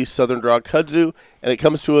 Again, the Southern Draw Kudzu, and it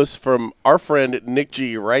comes to us from our friend Nick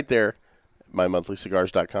G right there at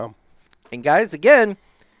mymonthlycigars.com. And guys, again,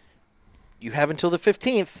 you have until the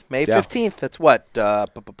 15th, May Yeah. 15th. That's what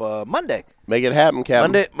Monday. Make it happen,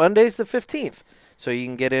 Captain. Monday's the 15th, so you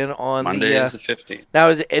can get in on Monday is the 15th. Now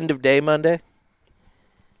is it end of day Monday?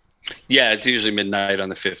 Yeah, it's usually midnight on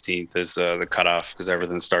the 15th is the cutoff because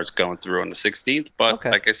everything starts going through on the 16th. But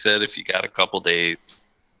Okay. like I said, if you got a couple days,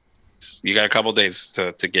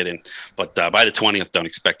 to get in. But by the 20th, don't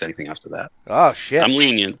expect anything after that. Oh shit! I'm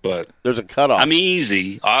lenient, but There's a cutoff. I'm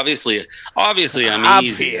easy. Obviously, I'm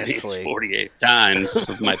easy. Obviously. It's 48 times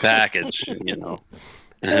of my package, and all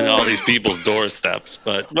these people's doorsteps.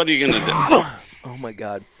 But what are you gonna do? Oh my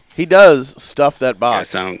god! He does stuff that Yeah, box.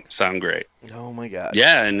 sound great. Oh my god!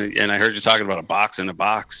 Yeah, and I heard you talking about a box in a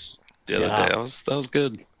box the other Yeah. day. That was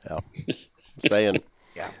good. Saying.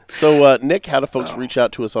 Yeah. So, Nick, how do folks reach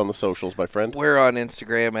out to us on the socials, my friend? We're on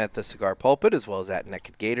Instagram at the Cigar Pulpit as well as at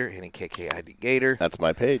Naked Gator, NKKID Gator. That's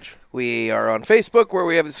my page. We are on Facebook where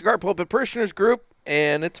we have the Cigar Pulpit Parishioners group,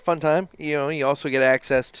 and it's a fun time. You also get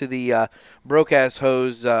access to the Broke Ass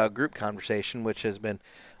Hose group conversation, which has been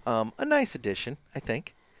a nice addition, I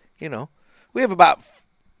think. We have about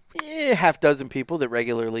half dozen people that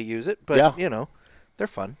regularly use it, but Yeah. they're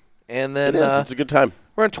fun. And then It is. It's a good time.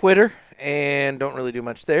 we're on Twitter and don't really do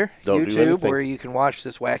much there. Don't do YouTube, anything. where you can watch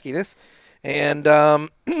this wackiness. And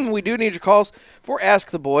we do need your calls for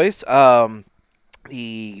Ask the Boys.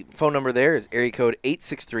 The phone number there is area code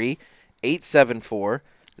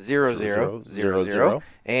 863-874-0000.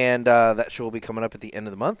 And that show will be coming up at the end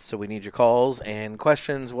of the month. So we need your calls and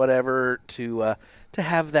questions, whatever, to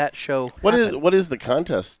have that show. What is the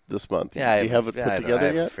contest this month? Yeah, do you have it put I together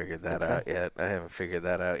haven't yet? figured that out yet. I haven't figured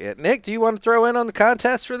that out yet. Nick, do you want to throw in on the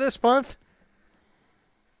contest for this month?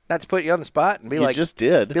 Not to put you on the spot and be You like, just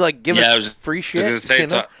did. give Yeah, I us was free shit. I was gonna say, you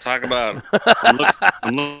know? talk about.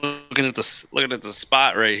 I'm looking at the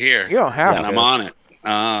spot right here. You don't have and to. I'm on it.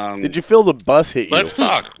 Did you feel the bus hit you? Let's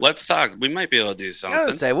talk. We might be able to do I was something.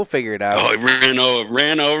 gonna say we'll figure it out. Oh, it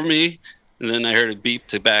ran over me, and then I heard it beep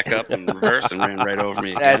to back up and reverse, and ran right over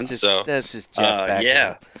me again. That's just Jeff backing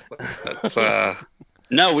yeah, up. that's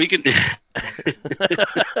no, we can.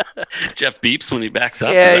 Jeff beeps when he backs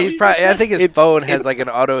up. Yeah, Is that he's what you probably. I think his It's- phone has like an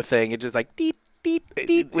auto thing. It's just like deep, deet,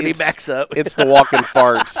 deet, when he backs up. It's the walking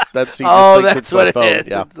farts. That's he Oh, just thinks that's it's what my it phone. is.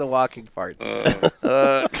 Yeah. It's the walking farts.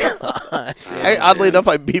 Oddly enough,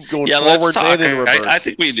 I beep going Yeah, let's forwards talk. and in reverse. I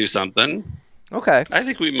think we can do something. Okay. I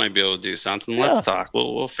think we might be able to do something. Let's talk.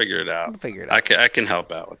 We'll figure it out. We'll figure it out. I can help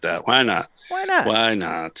out with that. Why not? Why not? Why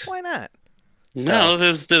not? Why not? No,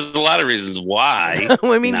 there's a lot of reasons why.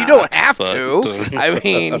 I mean, you don't have to. I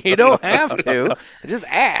mean, you don't have to. Just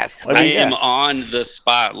ask. I am on the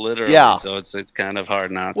spot, literally. Yeah. So it's kind of hard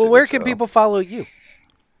not to. Well, where can people follow you?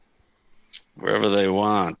 Wherever they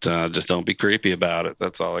want. Just don't be creepy about it.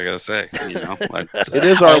 That's all I gotta say. You know, It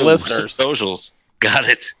is our listeners. Socials. Got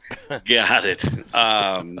it.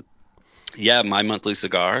 Yeah, My Monthly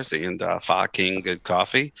Cigars and Fa King Good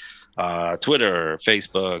Coffee. Twitter,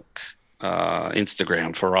 Facebook,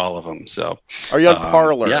 Instagram for all of them. So, Are you on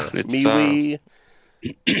Parlor? Yeah, it's, MeWe?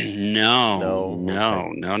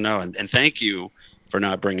 No. And thank you for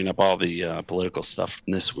not bringing up all the political stuff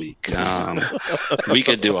from this week. We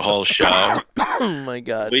could do a whole show. Oh my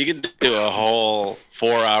God. We could do a whole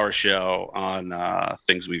 4-hour show on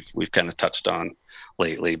things we've kind of touched on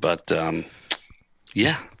lately. But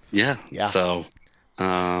yeah. So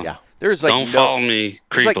There's like don't follow me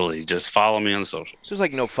creepily. Just follow me on the socials. There's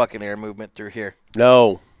like no fucking air movement through here.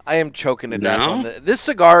 No. I am choking to death No? on this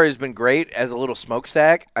cigar has been great as a little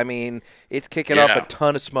smokestack. I mean, it's kicking off a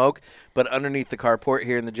ton of smoke, but underneath the carport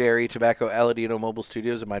here in the JRE Tobacco Aladino Mobile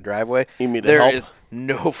Studios in my driveway, there is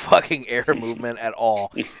no fucking air movement at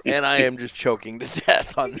all, and I am just choking to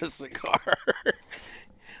death on this cigar.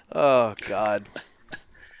 Oh God.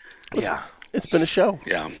 Yeah. It's been a show.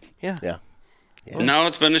 Yeah. No,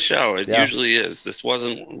 it's been a show. It usually is. This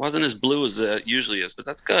wasn't as blue as it usually is, but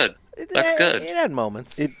that's good. That's good. It had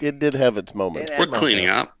moments. It did have its moments. We're cleaning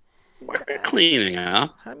up. We're cleaning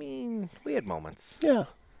up. I mean, we had moments. Yeah.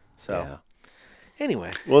 So, anyway.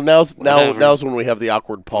 Well, now's when we have the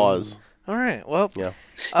awkward pause. All right. Well, yeah.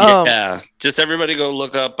 Just everybody go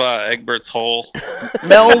look up Egbert's Hole.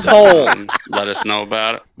 Mel's Hole. Let us know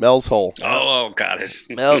about it. Mel's Hole. Oh, got it.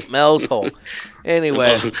 Mel's Hole.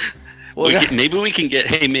 Anyway. Maybe we can get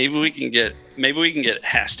hashtag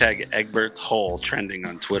Egbert's Hole trending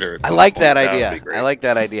on Twitter. I like that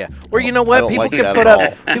idea. Or you know what? People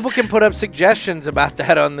can put up suggestions about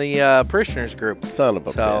that on the parishioners group. Son of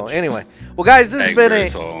a bitch. Anyway, well, guys, this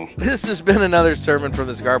Egbert's has been another sermon from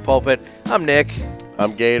the Cigar Pulpit. I'm Nick.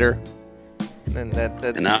 I'm Gator. And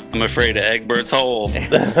I'm afraid of Egbert's Hole.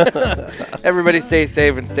 Everybody stay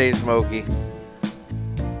safe and stay smoky.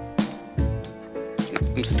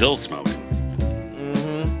 I'm still smoking.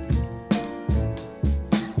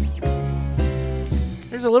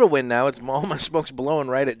 There's a little wind now. All my smoke's blowing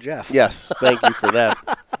right at Jeff. Yes, thank you for that.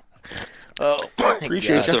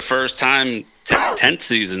 Appreciate it. It's the first time tent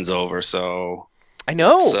season's over, so I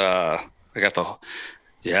know. I'm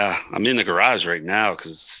in the garage right now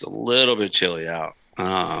because it's a little bit chilly out.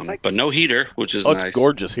 But no heater, which is nice. It's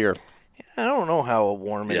gorgeous here. I don't know how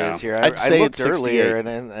warm it is here. I'd say I looked it's earlier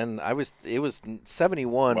and it was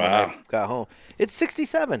 71 when I got home. It's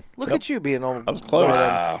 67. Look at you being on. I was close.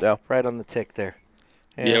 Right on the tick there.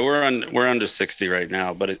 Yeah, we're under 60 right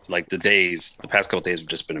now, but the past couple days have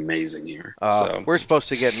just been amazing here. So we're supposed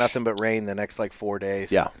to get nothing but rain the next 4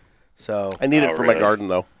 days. Yeah. So I need it for my garden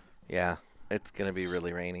though. Yeah, it's gonna be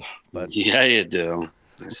really rainy. But yeah, you do.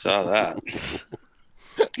 I saw that.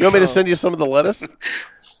 You want me to send you some of the lettuce?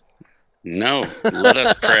 No, let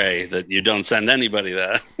us pray that you don't send anybody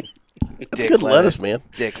that. That's good lettuce, man.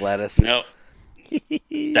 Dick lettuce. No.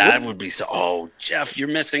 That would be so. Oh, Jeff, you're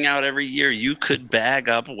missing out every year. You could bag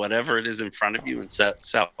up whatever it is in front of you and sell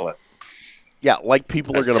it. Yeah, like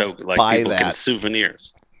people are going to buy people that. Can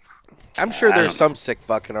souvenirs. I'm sure there's some sick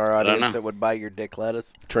fuck in our audience that would buy your dick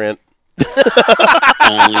lettuce. Trent.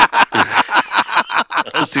 Only.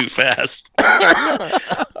 That was too fast.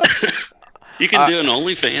 You can do an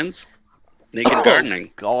OnlyFans. Naked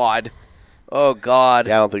gardening. Oh, God.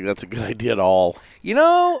 Yeah, I don't think that's a good idea at all. You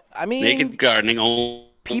know, I mean... Naked gardening,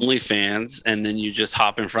 OnlyFans, and then you just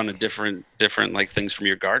hop in front of different things from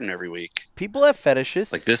your garden every week. People have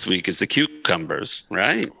fetishes. Like this week is the cucumbers,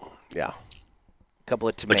 right? Yeah. A couple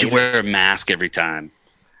of tomatoes. But you wear a mask every time.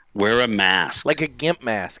 Wear a mask. Like a gimp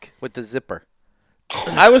mask with the zipper.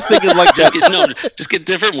 I was thinking like that. Just get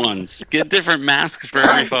different ones. Get different masks for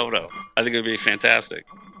every photo. I think it would be fantastic.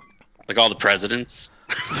 Like all the presidents.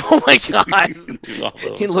 Oh my God!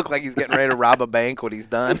 He looked like he's getting ready to rob a bank when he's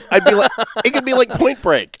done. I'd be like, it could be like Point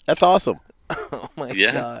Break. That's awesome. Oh my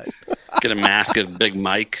God! Get a mask of Big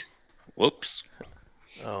Mike. Whoops.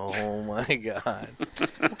 Oh my God!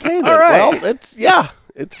 Okay, then. All right. Well, it's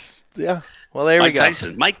Well, there we go.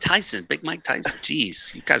 Mike Tyson, Big Mike Tyson.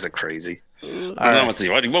 Jeez, you guys are crazy. I don't know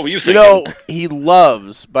what were you You thinking? know, he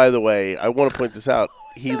loves, by the way, I want to point this out,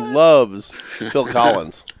 he loves Phil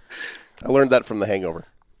Collins. I learned that from The Hangover.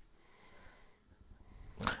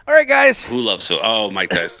 All right, guys. Who loves who? Oh, Mike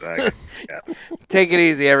Tyson. Yeah. Take it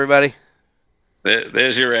easy, everybody.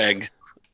 There's your egg.